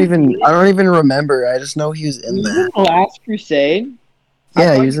 I don't even remember. I just know he was in that. The Last Crusade?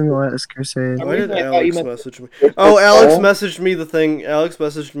 Yeah, he was in The Last Crusade. Why did Alex message me? Oh, Alex messaged me the thing. Alex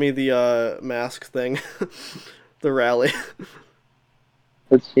messaged me the mask thing. The rally.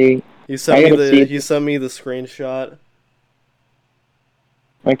 Let's see. He sent me the screenshot.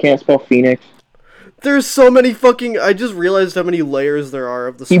 I can't spell Phoenix. There's so many fucking... I just realized how many layers there are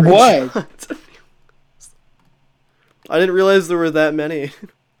of the screenshot. He was! I didn't realize there were that many.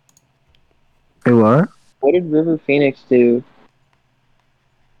 Hey, what? What did River Phoenix do?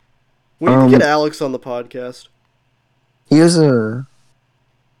 We need to get Alex on the podcast. He was a...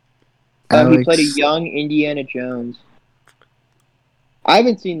 He played a young Indiana Jones. I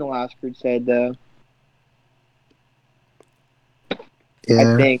haven't seen The Last Crusade, though.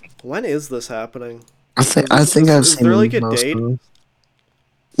 Yeah. I think. When is this happening? I think I've seen. Is there like a date?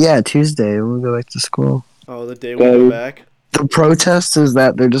 Yeah, Tuesday when we go back to school. Oh, the day we go back. The protest is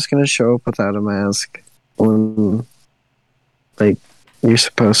that they're just gonna show up without a mask when, like, you're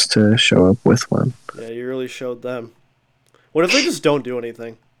supposed to show up with one. Yeah, you really showed them. What if they just don't do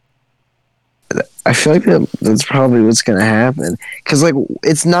anything? I feel like that's probably what's gonna happen. Cause like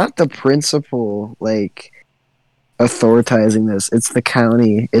it's not the principal like authorizing this; it's the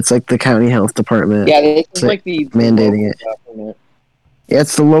county. It's like the county health department. Yeah, it's like the mandating it. Government. Yeah,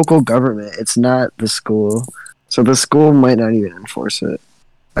 it's the local government. It's not the school. So the school might not even enforce it.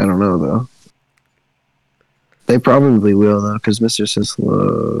 I don't know though. They probably will though, because Mr.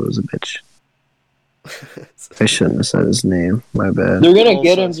 Sislo is a bitch. I shouldn't have said his name. My bad. They're gonna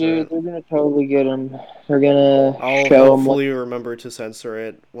get him, dude. They're gonna totally get him. They're gonna show him. I'll hopefully remember to censor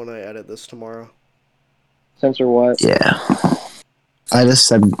it when I edit this tomorrow. Censor what? Yeah. I just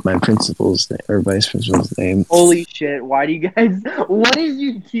said my principal's name, or vice principal's name. Holy shit! Why do you guys? What did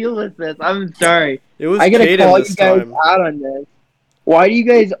you deal with this? I'm sorry. It was I gotta Caden call this you guys time. out on this. Why do you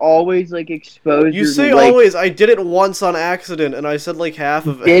guys always like expose? You your, say like, always. I did it once on accident, and I said like half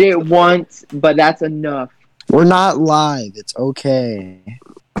of it. Did it once, but that's enough. We're not live. It's okay.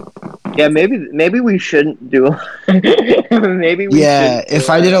 Yeah, maybe we shouldn't do. Maybe we. Yeah, shouldn't if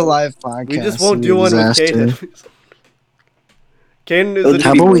do I did a that. live podcast, We just won't it'd do be a one with disaster. Caden. Caden is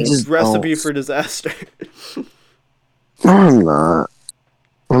How about we just recipe don't? for disaster. No, I'm not.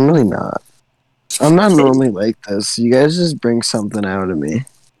 I'm really not. I'm not normally like this. You guys just bring something out of me.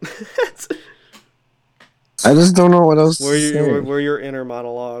 I just don't know what else to say. We're your inner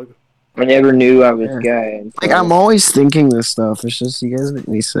monologue. I never knew I was Yeah. gay. Like, I'm always thinking this stuff. It's just you guys make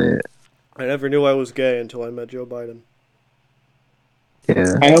me say it. I never knew I was gay until I met Joe Biden.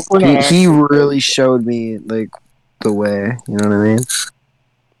 Yeah. I hope we're not. He really showed me, like, the way. You know what I mean?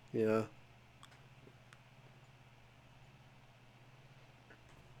 Yeah.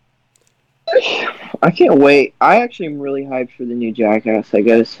 I can't wait. I actually am really hyped for the new Jackass. I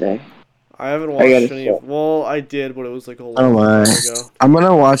gotta say. I haven't I gotta watched any. say. Well, I did, but it was like a Oh long my. time ago. I'm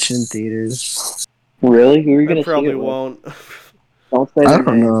gonna watch it in theaters. Really? Who are you I gonna probably see it with? won't. Don't say I their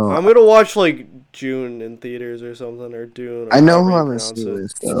don't name. know. I'm gonna watch like June in theaters or something, or Dune. Or I know however who you I'm gonna pronounce see it.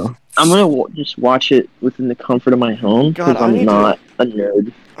 with, though. I'm gonna just watch it within the comfort of my home God, because I I'm need not a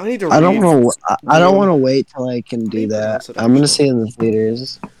nerd. I need to I don't read. know. I don't Dune. want to wait till I can How do do you that. pronounce it, I'm gonna actually? see it in the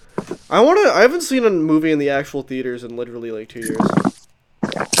theaters. I haven't seen a movie in the actual theaters in literally like 2 years.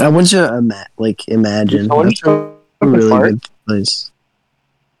 I want you to imagine. Someone That's a fucking really fart? good place.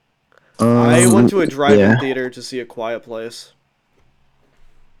 I went to a drive-in yeah. theater to see A Quiet Place.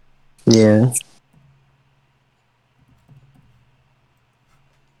 Yeah.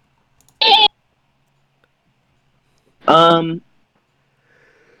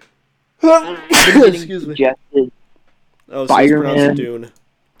 Excuse me. Suggested. Oh, so it's pronounced Spider-Man. Dune.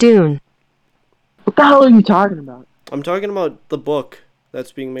 Dune. What the hell are you talking about? I'm talking about the book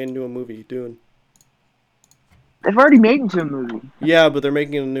that's being made into a movie, Dune. They've already made into a movie. Yeah, but they're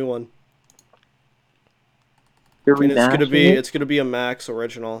making a new one. They're And remastering it. it's gonna be a Max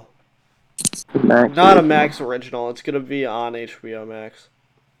original. Max Not a original. Max original. It's gonna be on HBO Max,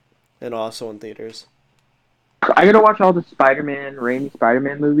 and also in theaters. I gotta watch all the Raimi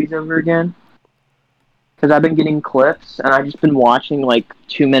Spider-Man movies over again. Because I've been getting clips, and I've just been watching, like,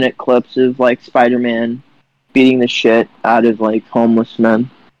 2-minute clips of, like, Spider-Man beating the shit out of, like, homeless men.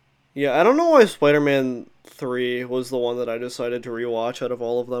 Yeah, I don't know why Spider-Man 3 was the one that I decided to rewatch out of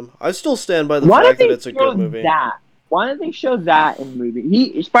all of them. I still stand by the Why fact don't that they it's a show good movie. that? Why don't they show that in the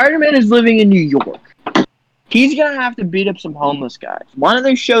movie? Spider-Man is living in New York. He's gonna have to beat up some homeless guys. Why don't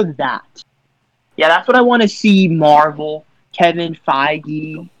they show that? Yeah, that's what I want to see. Marvel, Kevin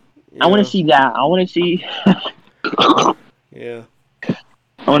Feige. Yeah. I want to see that. I want to see. Yeah.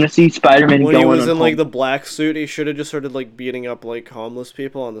 I want to see Spider-Man When going he was on in like home- the black suit, he should have just started like beating up like homeless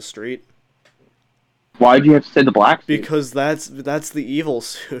people on the street. Why'd you have to say the black suit? Because that's the evil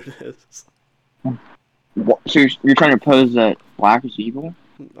suit. So you're trying to pose that black is evil?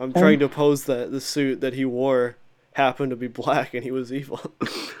 I'm trying to pose that the suit that he wore happened to be black and he was evil.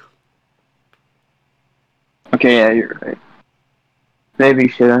 Okay, yeah, you're right. Maybe you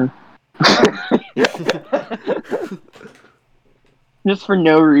should. Just for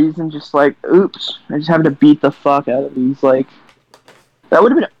no reason, just like, oops, I just have to beat the fuck out of these, like... That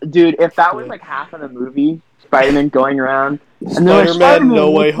would have been... Dude, if that was, like, half of the movie, Spider-Man going around... And they're like, Spider-Man No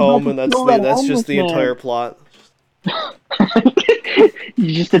Way let's go Home, and that's kill that just the homeless man. entire plot.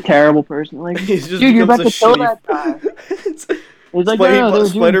 He's just a terrible person. Like, He's just dude, you're becomes about to kill that guy. He's like, no, they're doing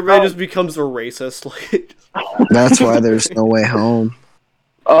Spider-Man drugs. just becomes a racist. Like, That's why there's no way home.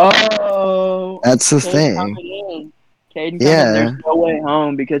 Oh, That's the Caden thing. coming in. Caden coming Yeah. in. There's no way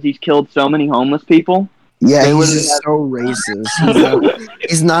home because he's killed so many homeless people. Yeah, They he's would've just had- so racist.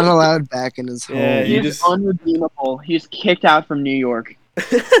 He's not allowed back in his home. Yeah, he He's just- unredeemable. He's kicked out from New York.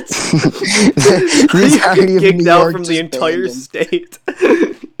 The entirety of kicked New out York from the just entire banned him. state.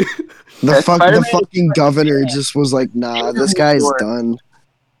 The Spider-Man fucking is- governor just was like, nah, this guy's done.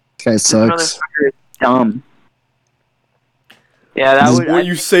 This guy This sucks. motherfucker is dumb. Yeah, that This- would. What,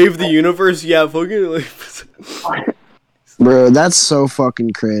 you save the universe? Yeah, fucking like Bro, that's so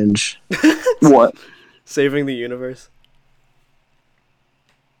fucking cringe. What? saving the universe.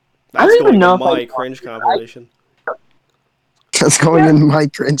 I don't That's even going know to if I- my cringe compilation. That's going in my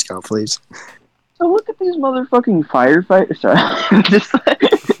cringe compilation. So look at these motherfucking firefighters. Sorry, just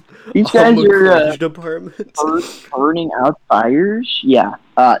these I'm guys a are cringe department. burning out fires. Yeah.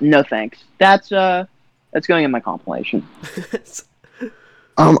 No thanks. That's going in my compilation.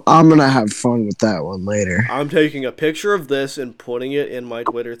 I'm gonna have fun with that one later. I'm taking a picture of this and putting it in my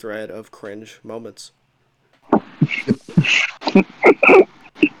Twitter thread of cringe moments.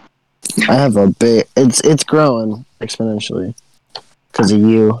 I have a big. It's growing exponentially because of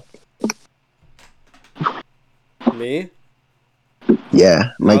you. Me?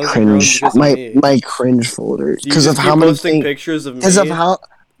 Yeah, my How's it cringe, growing because of me? my cringe folder Do you because of just how keep many posting things. pictures of me? Because of how,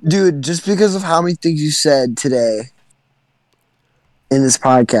 dude, just because of how many things you said today in this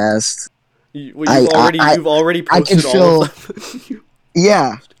podcast. You've already I can posted all of them.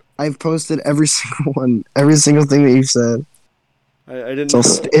 Yeah, I've posted every single one, every single thing that you said. I didn't.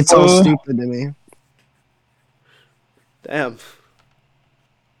 It's all stupid to me. Damn.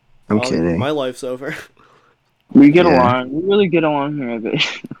 I'm kidding. My life's over. We get along. We really get along here, but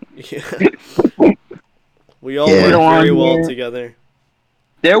Yeah. We all work very well together.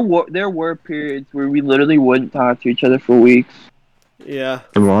 There were periods where we literally wouldn't talk to each other for weeks. Yeah.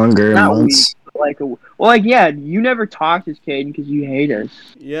 Longer months. You never talked to us, Caden, because you hate us.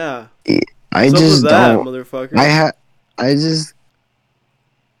 Yeah. I just don't. Motherfucker.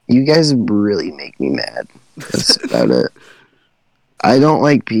 You guys really make me mad. That's about it. I don't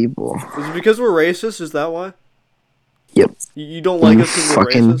like people. Is it because we're racist? Is that why? Yep. You don't like us because we're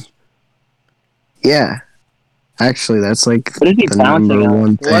racist? Yeah. Actually, that's like the number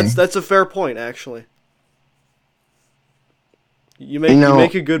one thing. Well, that's a fair point, actually. You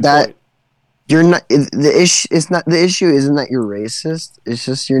make a good point. You're not the issue. It's not the issue. Isn't that you're racist? It's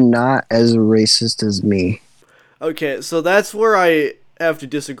just you're not as racist as me. Okay, so that's where I have to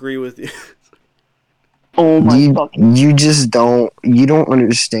disagree with you. Oh my fucking! You just don't. You don't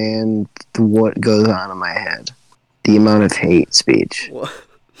understand what goes on in my head. The amount of hate speech.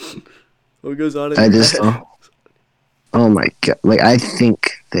 What goes on in I your just head? don't. Oh my god! Like I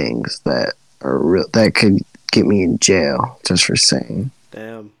think things that are real that could get me in jail just for saying.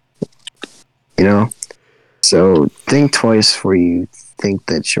 Damn. You know, so think twice before you think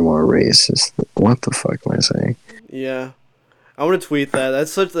that you're more racist. What the fuck am I saying? Yeah, I want to tweet that.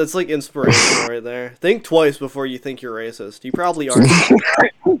 That's like inspirational right there. Think twice before you think you're racist. You probably are.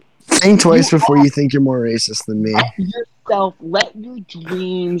 Think twice before you think you're more racist than me. Let yourself, let your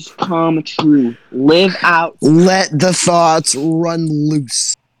dreams come true. Live out. Let the thoughts run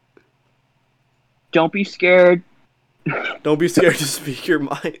loose. Don't be scared. Don't be scared to speak your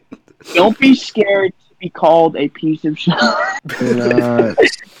mind. Don't be scared to be called a piece of shit.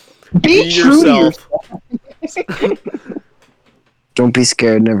 Be true to yourself. Don't be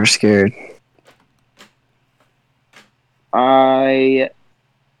scared, never scared.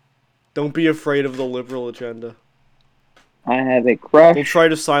 Don't be afraid of the liberal agenda. I have a crush. They'll try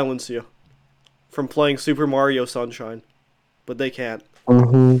to silence you from playing Super Mario Sunshine, but they can't.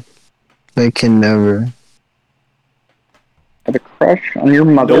 They can never. I have a crush on your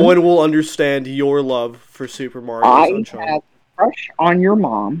mother. No one will understand your love for Super Mario Sunshine. I have a crush on your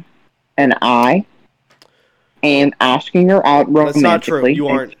mom, and I am asking her out romantically. That's not true. You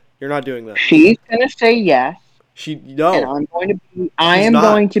aren't. You're not doing that. She's gonna say yes. No. And I am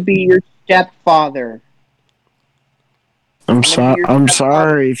going to be your stepfather. I'm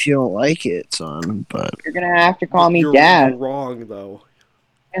sorry if you don't like it, son, but you're gonna have to call me Dad. You're wrong, though.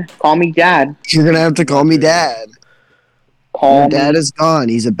 Yeah, call me Dad. You're gonna have to call me Dad. Your dad is gone.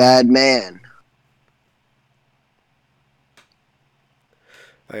 He's a bad man.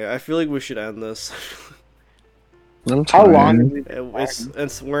 I feel like we should end this. How long?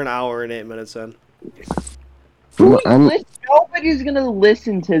 We're an hour and 8 minutes in. Nobody's gonna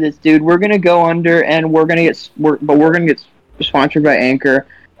listen to this, dude. We're gonna go under, and we're gonna get sponsored by Anchor,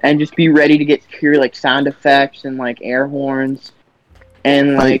 and just be ready to get secure like sound effects and like air horns,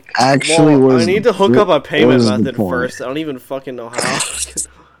 and like. Actually, I need to hook up a payment method first. I don't even fucking know how.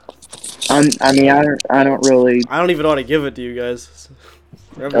 I don't really. I don't even know how to give it to you guys.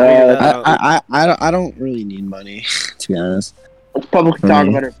 I don't really need money, to be honest. Let's publicly talk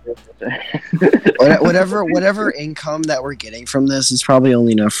about it. whatever income that we're getting from this is probably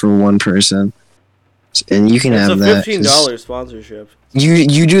only enough for one person, and you can have that. It's a $15 sponsorship.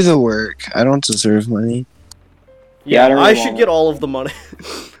 You do the work. I don't deserve money. Yeah, I should get all of the money.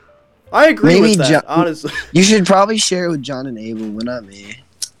 I agree with that. Honestly, you should probably share it with John and Abel, but not me.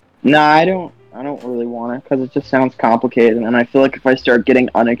 No, I don't really want it because it just sounds complicated, and I feel like if I start getting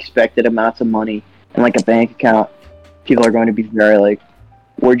unexpected amounts of money in like a bank account, people are going to be very like,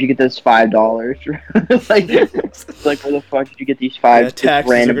 "Where'd you get this $5?" like, where the fuck did you get these $5? Yeah,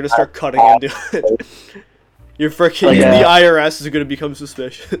 taxes are gonna start cutting into it. You're freaking. The IRS is gonna become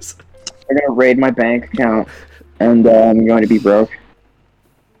suspicious. They're gonna raid my bank account, and I'm going to be broke.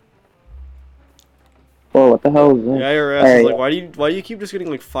 Whoa, what the hell is The this? IRS is like, why do you keep just getting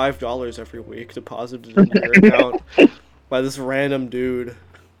like $5 every week deposited into your account by this random dude?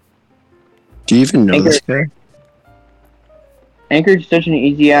 Do you even know this guy? Anchor's such an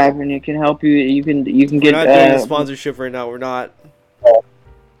easy app, and it can help you. You can We're get. not doing a sponsorship right now. We're not.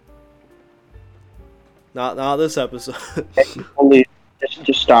 Not this episode.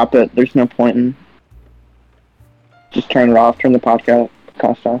 just stop it. There's no point in. Just turn it off. Turn the podcast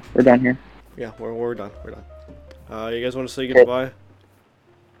off. We're done here. Yeah, we're done. We're done. You guys want to say goodbye?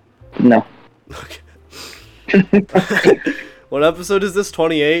 No. Okay. What episode is this?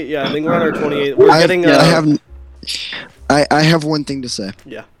 28? Yeah, I think we're on our 28. We're getting. I have one thing to say.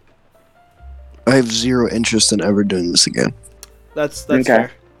 Yeah. I have zero interest in ever doing this again. That's okay.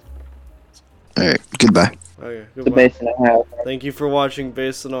 fair. All right. Goodbye. Okay. The Goodbye. Based in Ohio. Thank you for watching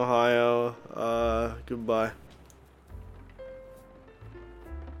Based in Ohio. Goodbye.